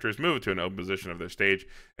opponent's characters, move it to an open position of their stage,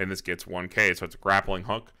 and this gets 1k. So it's a grappling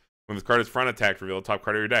hook. When this card is front attacked, reveal the top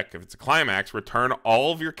card of your deck. If it's a climax, return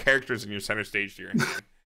all of your characters in your center stage to your hand.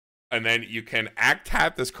 And then you can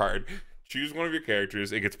tap this card. Choose one of your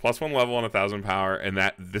characters. It gets +1 level and 1,000 power,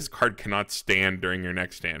 and this card cannot stand during your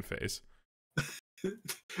next stand phase.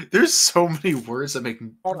 There's so many words that make.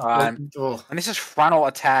 Hold on. And this is frontal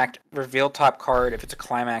attack. Reveal top card. If it's a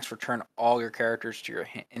climax, return all your characters to your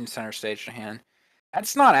in center stage to hand.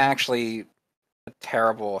 That's not actually a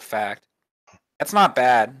terrible effect. That's not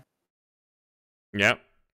bad. Yep.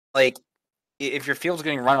 Like, if your field's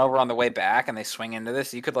getting run over on the way back and they swing into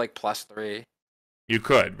this, you could like +3. You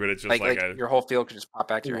could, but it's just like your whole field could just pop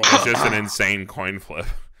back to your hand. It's just an insane coin flip.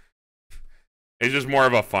 It's just more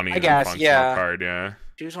of a funny functional card, yeah.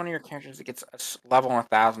 Choose one of your characters that gets a level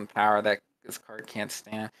 1,000 power that this card can't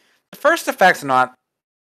stand. The first effect's not...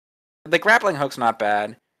 The grappling hook's not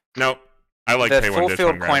bad. Nope. I like the full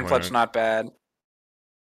field coin flip's not bad.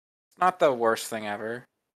 It's not the worst thing ever.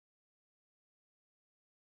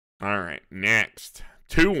 Alright, next.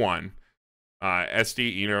 2-1.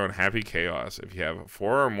 SD, Eno, and Happy Chaos. If you have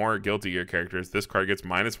 4 or more Guilty Gear characters, this card gets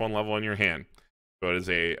 -1 level in your hand. So it is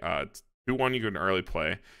a 2-1 you can early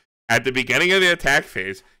play. At the beginning of the attack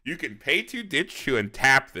phase, you can pay 2, ditch 2, and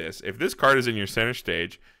tap this. If this card is in your center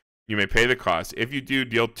stage, you may pay the cost. If you do,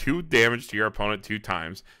 deal 2 damage to your opponent 2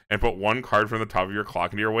 times, and put 1 card from the top of your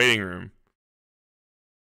clock into your waiting room.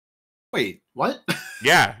 Wait, what?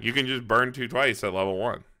 Yeah, you can just burn 2 twice at level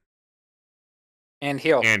 1. And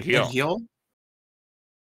heal. And heal. And heal?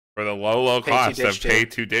 For the low Pay cost 2, of ditch pay 2.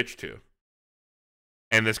 2, ditch 2.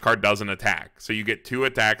 And this card doesn't attack. So you get 2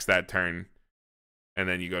 attacks that turn, and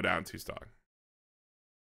then you go down 2 stock.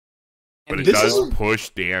 But And it this does isn't- push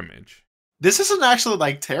damage. This isn't actually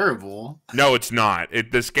like terrible. No, it's not.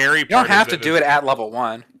 The scary You don't part have is to that do it at level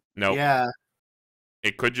 1. No, Yeah.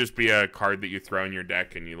 it could just be a card that you throw in your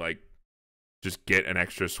deck and you like just get an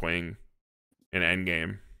extra swing in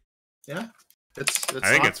endgame. Yeah. It's I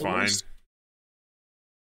think not it's the fine. worst.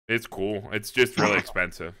 It's cool. It's just really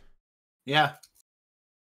expensive. Yeah.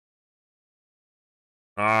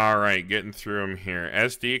 All right, getting through them here.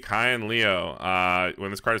 SD, Kai, and Leo.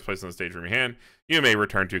 When this card is placed on the stage from your hand, you may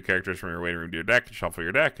return 2 characters from your waiting room to your deck and shuffle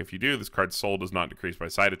your deck. If you do, this card's soul does not decrease by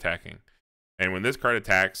side attacking. And when this card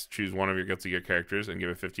attacks, choose one of your Guilty Gear characters and give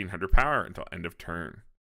it 1500 power until end of turn.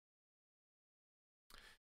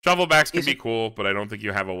 Shuffle backs can be cool, but I don't think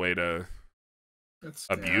you have a way to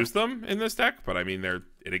abuse them in this deck. But I mean,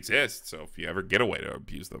 it exists, so if you ever get a way to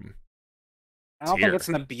abuse them, I don't think it's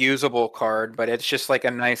an abusable card, but it's just like a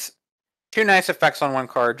 2 nice effects on one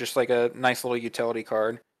card, just like a nice little utility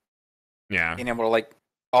card. yeah. Being able to like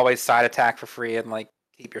always side attack for free and like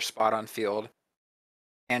keep your spot on field.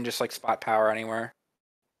 And just like spot power anywhere.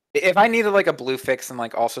 If I needed like a blue fix and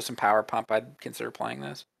like also some power pump, I'd consider playing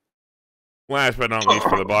this. Last but not least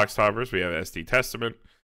for the box toppers, we have SD Testament.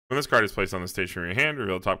 When this card is placed on the stage from your hand,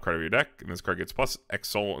 reveal the top card of your deck, and this card gets plus X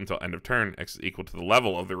soul until end of turn. X is equal to the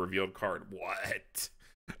level of the revealed card. What?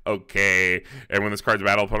 Okay. And when this card's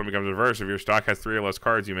battle opponent becomes reversed, if your stock has 3 or less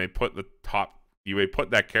cards, you may put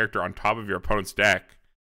that character on top of your opponent's deck.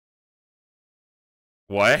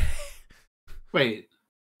 What? Wait.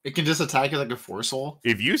 It can just attack you like a 4 soul?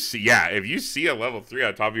 If you see a level 3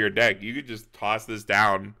 on top of your deck, you could just toss this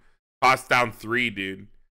down. Toss down 3, dude.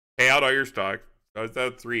 Pay out all your stock. Toss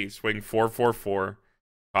down 3. Swing 4/4/4.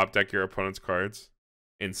 Top deck your opponent's cards.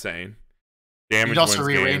 Insane. Damage You can also wins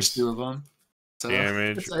rearrange games. 2 of them. So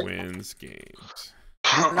Damage it's like- wins games.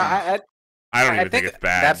 No, I don't even think it's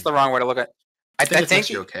bad. That's the wrong way to look at it. I think it's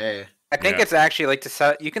actually okay. I think Yeah. it's actually like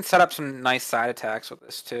you can set up some nice side attacks with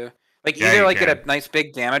this too. Like Yeah, either you like get can. a nice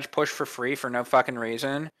big damage push for free for no fucking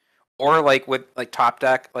reason, or like with like top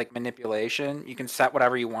deck like manipulation, you can set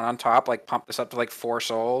whatever you want on top, like pump this up to like 4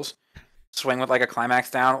 souls, swing with like a climax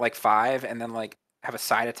down at like 5, and then like have a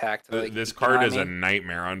side attack to like. This you know card what I is a mean?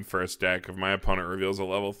 nightmare on first deck. If my opponent reveals a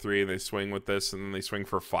level 3 and they swing with this, and then they swing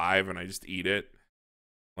for 5, and I just eat it,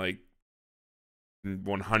 like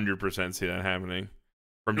 100% see that happening.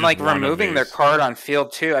 From just Like one of removing their these. card on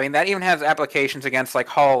field too. I mean that even has applications against like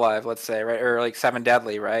Hololive, let's say, right, or like 7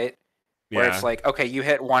 Deadly, right? Where Yeah. it's like, okay, you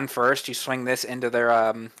hit 1 first, you swing this into their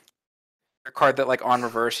card that like on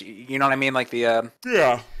reverse. You know what I mean? Like the Yeah.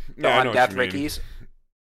 the Yeah, I on know death what you mean. Rickies.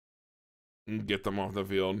 Get them off the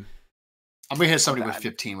field. I'm going to hit somebody with God.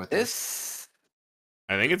 15 with this. This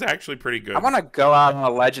I think it's actually pretty good. I want to go out on a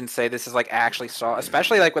ledge and say this is like actually solid,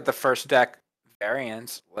 especially like with the first deck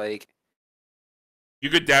variants. Like You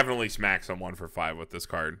could definitely smack someone for 5 with this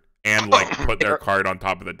card, and like put their card on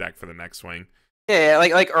top of the deck for the next swing. yeah,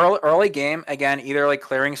 like early game again, either like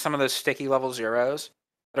clearing some of those sticky level zeros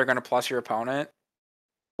that are going to plus your opponent,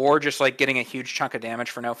 or just like getting a huge chunk of damage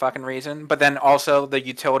for no fucking reason. But then also the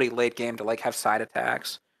utility late game to like have side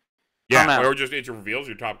attacks. Yeah, know. or just it reveals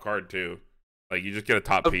your top card too. Like you just get a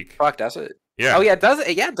top Oh, peek. fuck, does it? Yeah. Oh yeah, it does.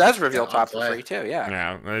 Yeah, it does reveal Yeah, top I'll for play. free too.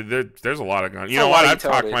 Yeah. Yeah, there's a lot of guns. You It's a know lot what? of I've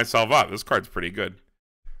talked utility. myself up. This card's pretty good.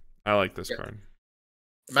 I like this Yeah. card.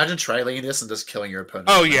 Imagine trilaning this and just killing your opponent.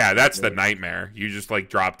 Oh yeah, that's the nightmare. You just like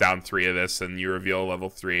drop down 3 of this, and you reveal level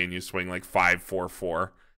 3, and you swing like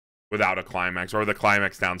 5/4/4 without a climax, or the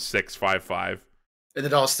climax down 6/5/5. And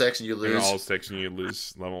it all sticks and you And lose. all 6, and you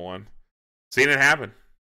lose level 1. Seen it happen.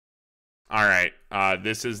 All right,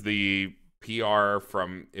 this is the PR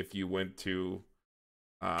from if you went to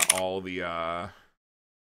all the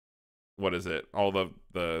what is it? All the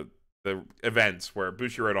events where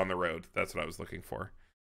Bushiroad on the road. That's what I was looking for.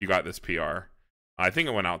 You got this PR. I think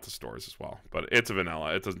it went out to stores as well, but it's a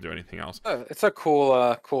vanilla. It doesn't do anything else. Oh, it's a cool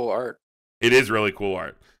art. It is really cool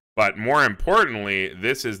art. But more importantly,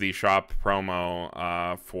 this is the shop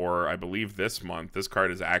promo for, I believe, this month. This card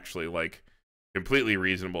is actually like completely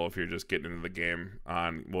reasonable if you're just getting into the game.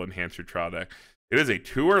 Will enhance your trial deck. It is a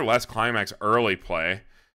 2 or less climax early play.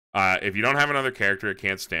 If you don't have another character, it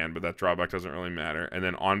can't stand, but that drawback doesn't really matter. And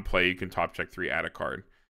then on play, you can top check 3, add a card.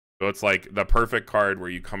 So it's like the perfect card where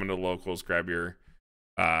you come into locals, grab your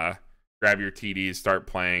TDs, start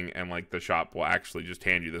playing, and like the shop will actually just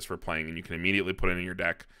hand you this for playing, and you can immediately put it in your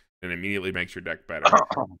deck, and immediately makes your deck better.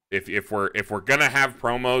 If we're gonna have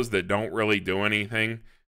promos that don't really do anything,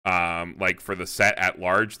 like for the set at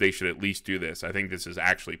large, they should at least do this. I think this is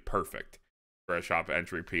actually perfect for a shop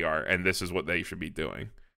entry PR, and this is what they should be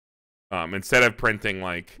doing. Instead of printing,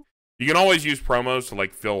 like, you can always use promos to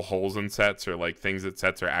like fill holes in sets or like things that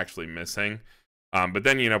sets are actually missing. But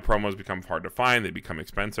then, promos become hard to find, they become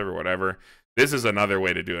expensive or whatever. This is another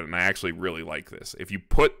way to do it, and I actually really like this. If you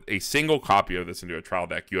put a single copy of this into a trial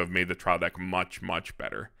deck, you have made the trial deck much, much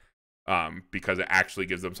better. Because it actually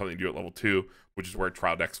gives them something to do at level 2, which is where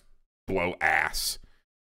trial decks blow ass.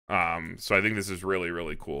 So I think this is really,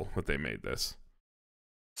 really cool that they made this.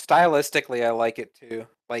 Stylistically, I like it too.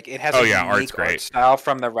 Like, it has Oh, a yeah, art's unique art great. style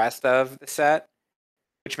from the rest of the set,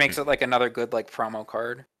 which makes it like another good like promo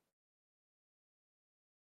card.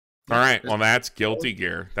 All right, well, that's Guilty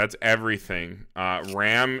Gear. That's everything.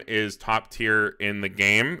 Ram is top tier in the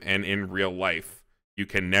game and in real life. You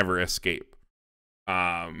can never escape.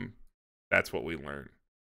 That's what we learned.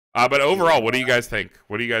 But overall, what do you guys think?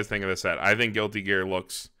 What do you guys think of the set? I think Guilty Gear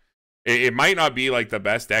looks... It might not be like the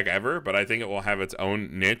best deck ever, but I think it will have its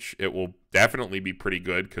own niche. It will definitely be pretty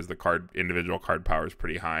good because the individual card power is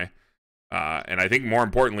pretty high. And I think more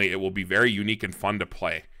importantly, it will be very unique and fun to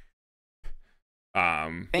play.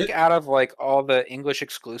 I think out of like all the English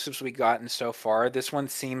exclusives we gotten so far, this one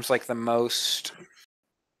seems like the most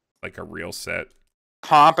like a real set.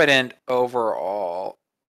 Competent overall.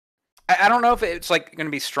 I don't know if it's like going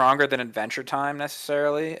to be stronger than Adventure Time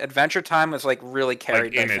necessarily. Adventure Time was like really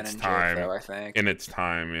carried like by in Finn its and time, Jake, though, I think. In its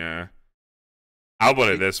time, yeah. I'll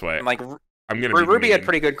put it this way. And, like, I'm gonna Ruby had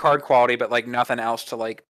pretty good card quality, but like nothing else to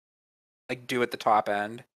like do at the top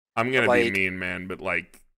end. I'm gonna but, be mean, man, but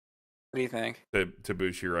like, what do you think? To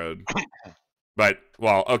Bushi Road. But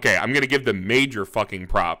well, okay, I'm gonna give them major fucking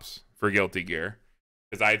props for Guilty Gear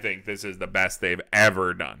because I think this is the best they've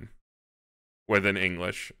ever done with an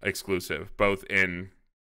English exclusive, both in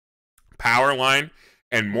power line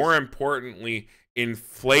and more importantly in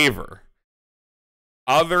flavor.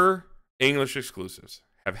 Other English exclusives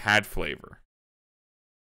have had flavor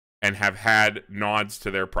and have had nods to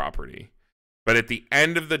their property. But at the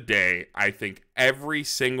end of the day, I think every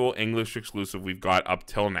single English exclusive we've got up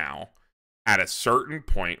till now, at a certain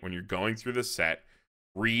point when you're going through the set,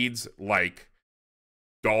 reads like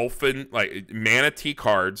manatee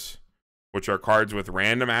cards, which are cards with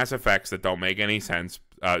random ass effects that don't make any sense,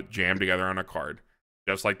 jammed together on a card,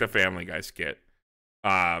 just like the Family Guy skit.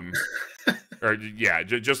 Just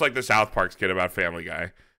like the South Park skit about Family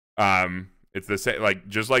Guy. It's the same, like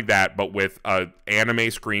just like that, but with a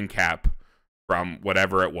anime screen cap from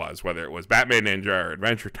whatever it was, whether it was Batman Ninja or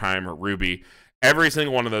Adventure Time or Ruby. Every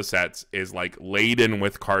single one of those sets is like laden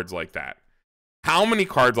with cards like that. How many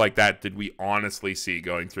cards like that did we honestly see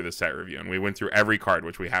going through the set review? And we went through every card,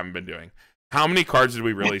 which we haven't been doing. How many cards did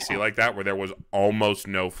we really see like that where there was almost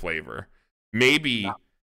no flavor? Maybe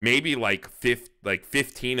like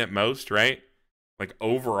 15 at most, right? Like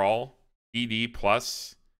overall, ED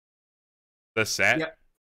plus the set. Yeah.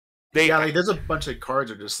 Like there's a bunch of cards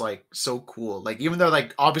that are just like so cool. Like even though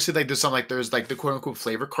like obviously like there's like the quote unquote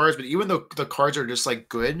flavor cards, but even though the cards are just like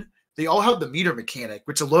good, they all have the meter mechanic,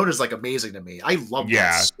 which alone is like amazing to me. I love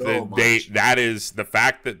that so much. That is the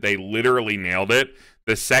fact that they literally nailed it.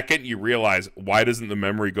 The second you realize why doesn't the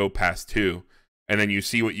memory go past 2, and then you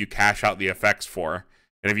see what you cash out the effects for,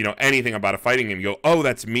 and if you know anything about a fighting game, you go, oh,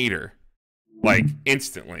 that's meter, like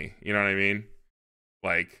instantly. You know what I mean?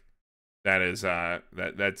 Like that is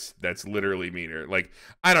that's literally meter. Like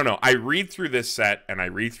I don't know. I read through this set and I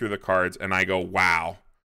read through the cards and I go, wow.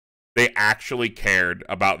 They actually cared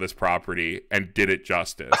about this property and did it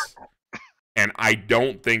justice. And I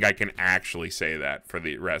don't think I can actually say that for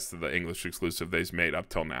the rest of the English exclusive they've made up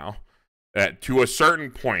till now. To a certain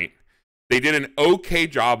point, they did an okay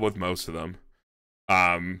job with most of them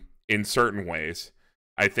in certain ways.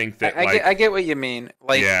 I think that I get what you mean.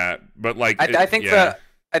 Like, yeah, but like I think the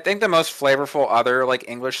most flavorful other like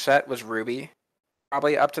English set was Ruby,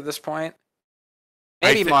 probably up to this point.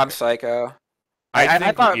 Maybe Mob Psycho. I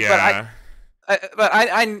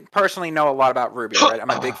personally know a lot about Ruby, right? I'm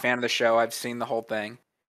a big fan of the show. I've seen the whole thing.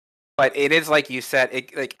 But it is like you said,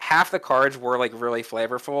 like half the cards were like really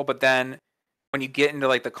flavorful, but then when you get into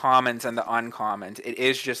like the commons and the uncommons, it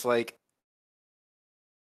is just like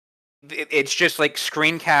it's just like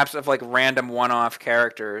screen caps of like random one-off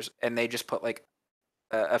characters, and they just put like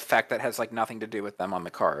effect that has like nothing to do with them on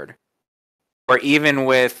the card. Or even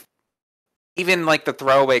like the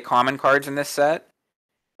throwaway common cards in this set,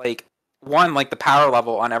 like like the power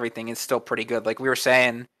level on everything is still pretty good. Like we were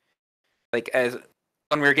saying, like as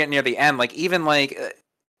when we were getting near the end, like even like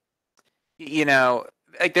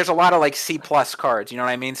like there's a lot of like C+ cards, you know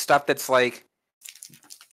what I mean? Stuff that's like,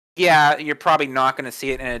 yeah, you're probably not going to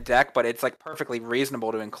see it in a deck, but it's like perfectly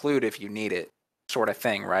reasonable to include if you need it, sort of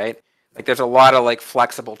thing, right? Like there's a lot of like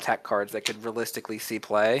flexible tech cards that could realistically see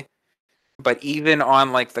play. But even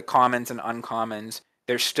on like the commons and uncommons,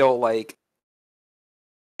 they're still like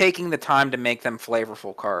taking the time to make them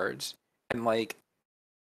flavorful cards. And like,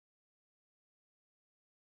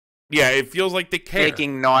 yeah, it feels like they care.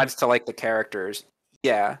 Making nods to like the characters.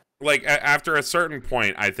 Yeah. Like after a certain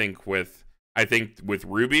point, I think with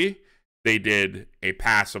Ruby, they did a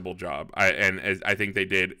passable job. I think they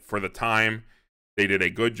did, for the time, they did a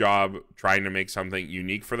good job trying to make something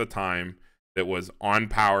unique for the time that was on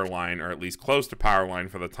power line, or at least close to power line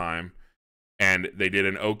for the time, and they did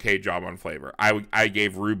an okay job on flavor. I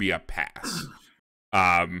gave Ruby a pass.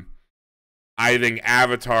 I think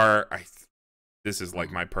Avatar, this is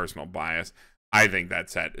like my personal bias, I think that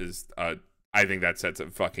set is I think that set's a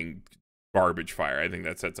fucking garbage fire. I think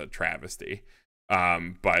that set's a travesty.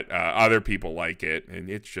 But other people like it, and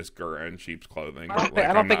it's just Gura in sheep's clothing. I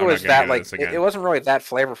don't think it was that like it wasn't really that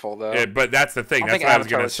flavorful though. But that's the thing. That's what I was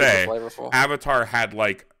gonna say. Avatar had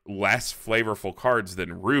like less flavorful cards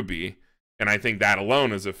than Ruby, and I think that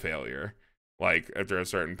alone is a failure. Like after a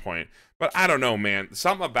certain point, but I don't know, man.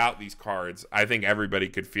 Something about these cards, I think everybody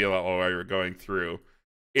could feel it while we were going through.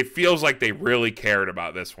 It feels like they really cared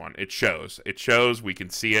about this one. It shows. It shows. We can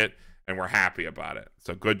see it, and we're happy about it.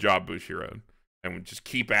 So good job, Bushiroad. And we just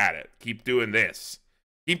keep at it. Keep doing this.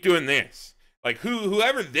 Keep doing this. Like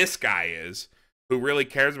whoever this guy is, who really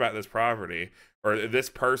cares about this property or this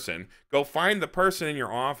person, go find the person in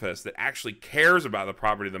your office that actually cares about the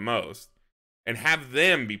property the most, and have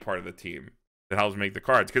them be part of the team that helps make the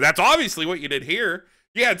cards. Because that's obviously what you did here.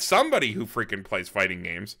 You had somebody who freaking plays fighting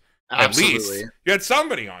games. Absolutely. At least you had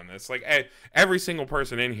somebody on this. Like every single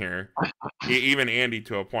person in here, even Andy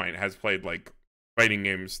to a point, has played like fighting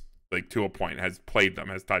games. Like to a point, has played them,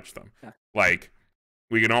 has touched them. Yeah. Like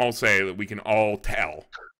we can all say that we can all tell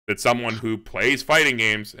that someone who plays fighting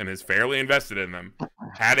games and is fairly invested in them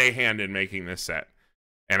had a hand in making this set.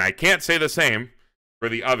 And I can't say the same for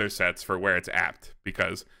the other sets for where it's apt,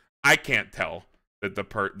 because I can't tell that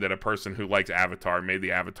that a person who likes Avatar made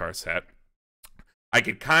the Avatar set. I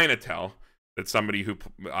could kind of tell that somebody who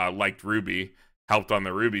liked Ruby helped on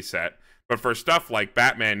the Ruby set. But for stuff like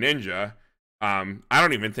Batman Ninja, I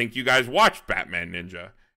don't even think you guys watched Batman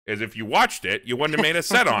Ninja. As if you watched it, you wouldn't have made a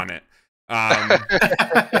set on it.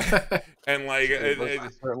 And like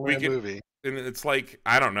we could, movie. And it's like,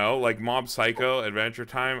 I don't know, like Mob Psycho, Adventure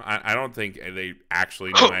Time. I don't think they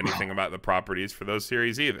actually know anything about the properties for those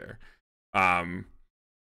series either. Like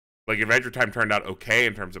Adventure Time turned out okay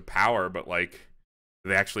in terms of power, but like, do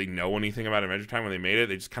they actually know anything about Adventure Time when they made it?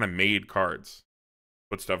 They just kind of made cards,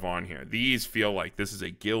 put stuff on here. These feel like this is a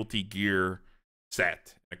Guilty Gear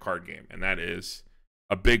set, a card game, and that is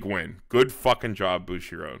a big win. Good fucking job,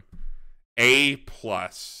 Bushiroad. A+.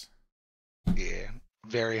 Yeah,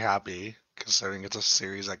 very happy considering it's a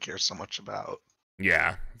series I care so much about.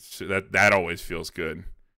 Yeah, so that always feels good.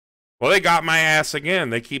 Well, they got my ass again.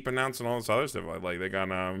 They keep announcing all this other stuff. Like they got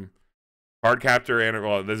Cardcaptor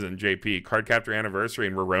and this isn't JP. Cardcaptor Anniversary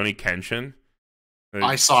and Rurouni Kenshin.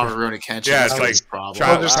 I saw Rurouni Kenshin. Yeah, it's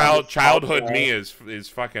like childhood me is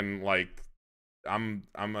fucking like I'm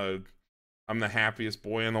the happiest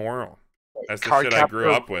boy in the world. That's the shit I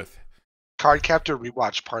grew up with. Cardcaptor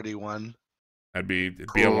Rewatch Party 1. It'd be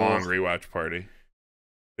a long rewatch party.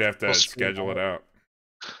 You have to schedule it out.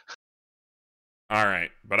 All right,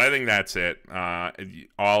 but I think that's it.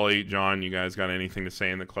 Ollie, John, you guys got anything to say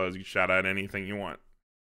in the close? You shout out anything you want.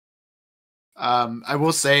 I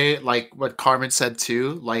will say, like what Carmen said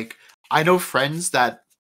too. Like I know friends that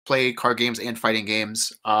play card games and fighting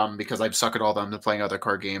games. Because I've suckered all them to playing other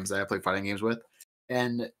card games that I play fighting games with,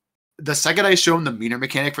 and the second I show them the meter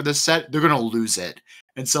mechanic for this set, they're gonna lose it.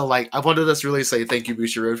 And so, like, I wanted to really say thank you,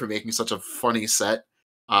 Bushiroad, for making such a funny set,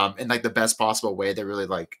 in like the best possible way that really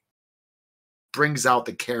like brings out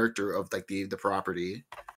the character of like the property.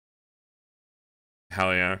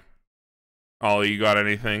 Hell yeah. Ollie, you got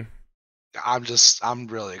anything? I'm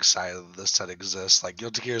really excited that this set exists. Like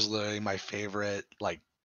Guilty Gear is literally my favorite like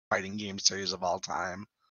fighting game series of all time.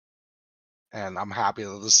 And I'm happy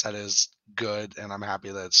that the set is good, and I'm happy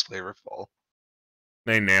that it's flavorful.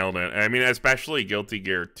 They nailed it. I mean, especially Guilty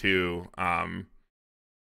Gear 2.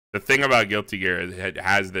 the thing about Guilty Gear is it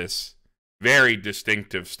has this very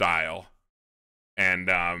distinctive style, and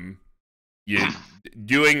not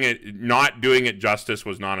doing it justice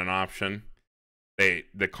was not an option.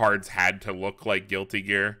 The cards had to look like Guilty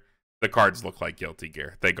Gear. The cards look like Guilty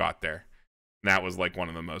Gear. They got there. And that was like one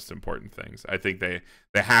of the most important things. I think they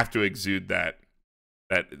have to exude that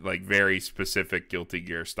like very specific Guilty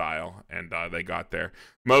Gear style, and they got there.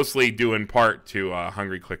 Mostly due in part to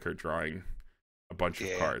Hungry Clicker drawing a bunch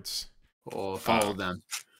of cards. We'll follow them.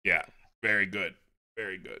 Yeah, very good.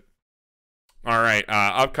 Very good. All right,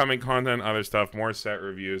 upcoming content, other stuff, more set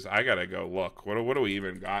reviews. I gotta go look. What do we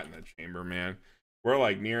even got in the chamber, man? We're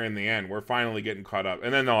like nearing the end. We're finally getting caught up,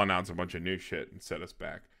 and then they'll announce a bunch of new shit and set us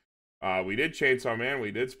back. We did Chainsaw Man.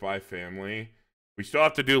 We did Spy Family. We still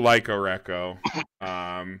have to do Lyco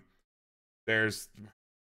Reco. There's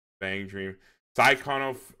Bang Dream,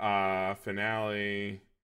 Saikono finale,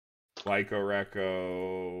 Lyco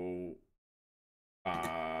Reco,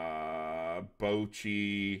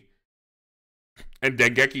 Bochi, and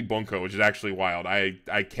Dengeki Bunko, which is actually wild.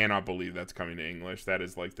 I cannot believe that's coming to English. That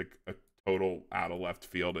is like a total out of left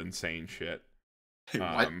field insane shit. Did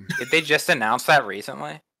they just announce that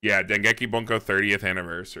recently? Yeah, Dengeki Bunko 30th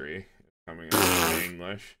anniversary coming out in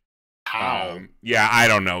English. How? Yeah, I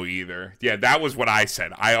don't know either. Yeah, that was what I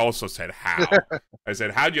said. I also said how. I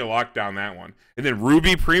said, how'd you lock down that one? And then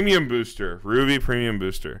Ruby Premium Booster.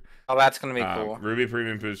 Oh, that's gonna be cool. Ruby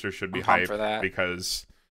Premium Booster should be I'm pumped hyped for that. because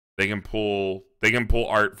they can pull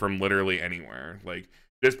art from literally anywhere. Like,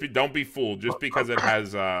 don't be fooled. Just because it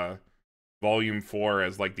has Volume 4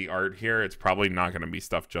 as like the art here, it's probably not going to be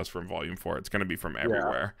stuff just from Volume 4. It's going to be from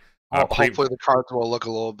everywhere. Hopefully the cards will look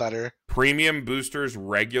a little better. Premium boosters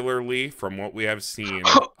regularly, from what we have seen,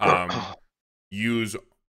 use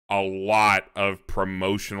a lot of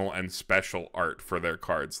promotional and special art for their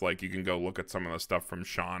cards. Like, you can go look at some of the stuff from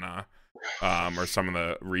Shauna, or some of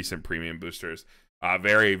the recent premium boosters.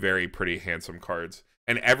 Very, very pretty, handsome cards.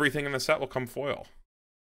 And everything in the set will come foil,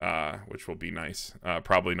 which will be nice.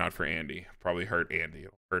 Probably not for Andy. Probably hurt Andy.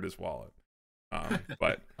 It'll hurt his wallet.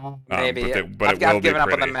 But Maybe. But it I've will be given up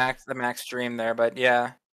on pretty. the max stream there, but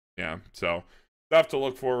yeah. Yeah, so stuff to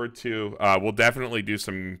look forward to. We'll definitely do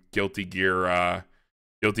some Guilty Gear deck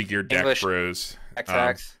English brews.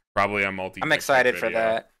 XX. Probably a multi. I'm excited for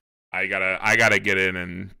that. I gotta get in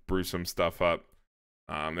and brew some stuff up.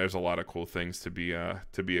 There's a lot of cool things to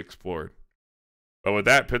be explored. But with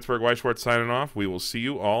that, Pittsburgh Weiss Schwarz signing off. We will see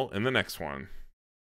you all in the next one.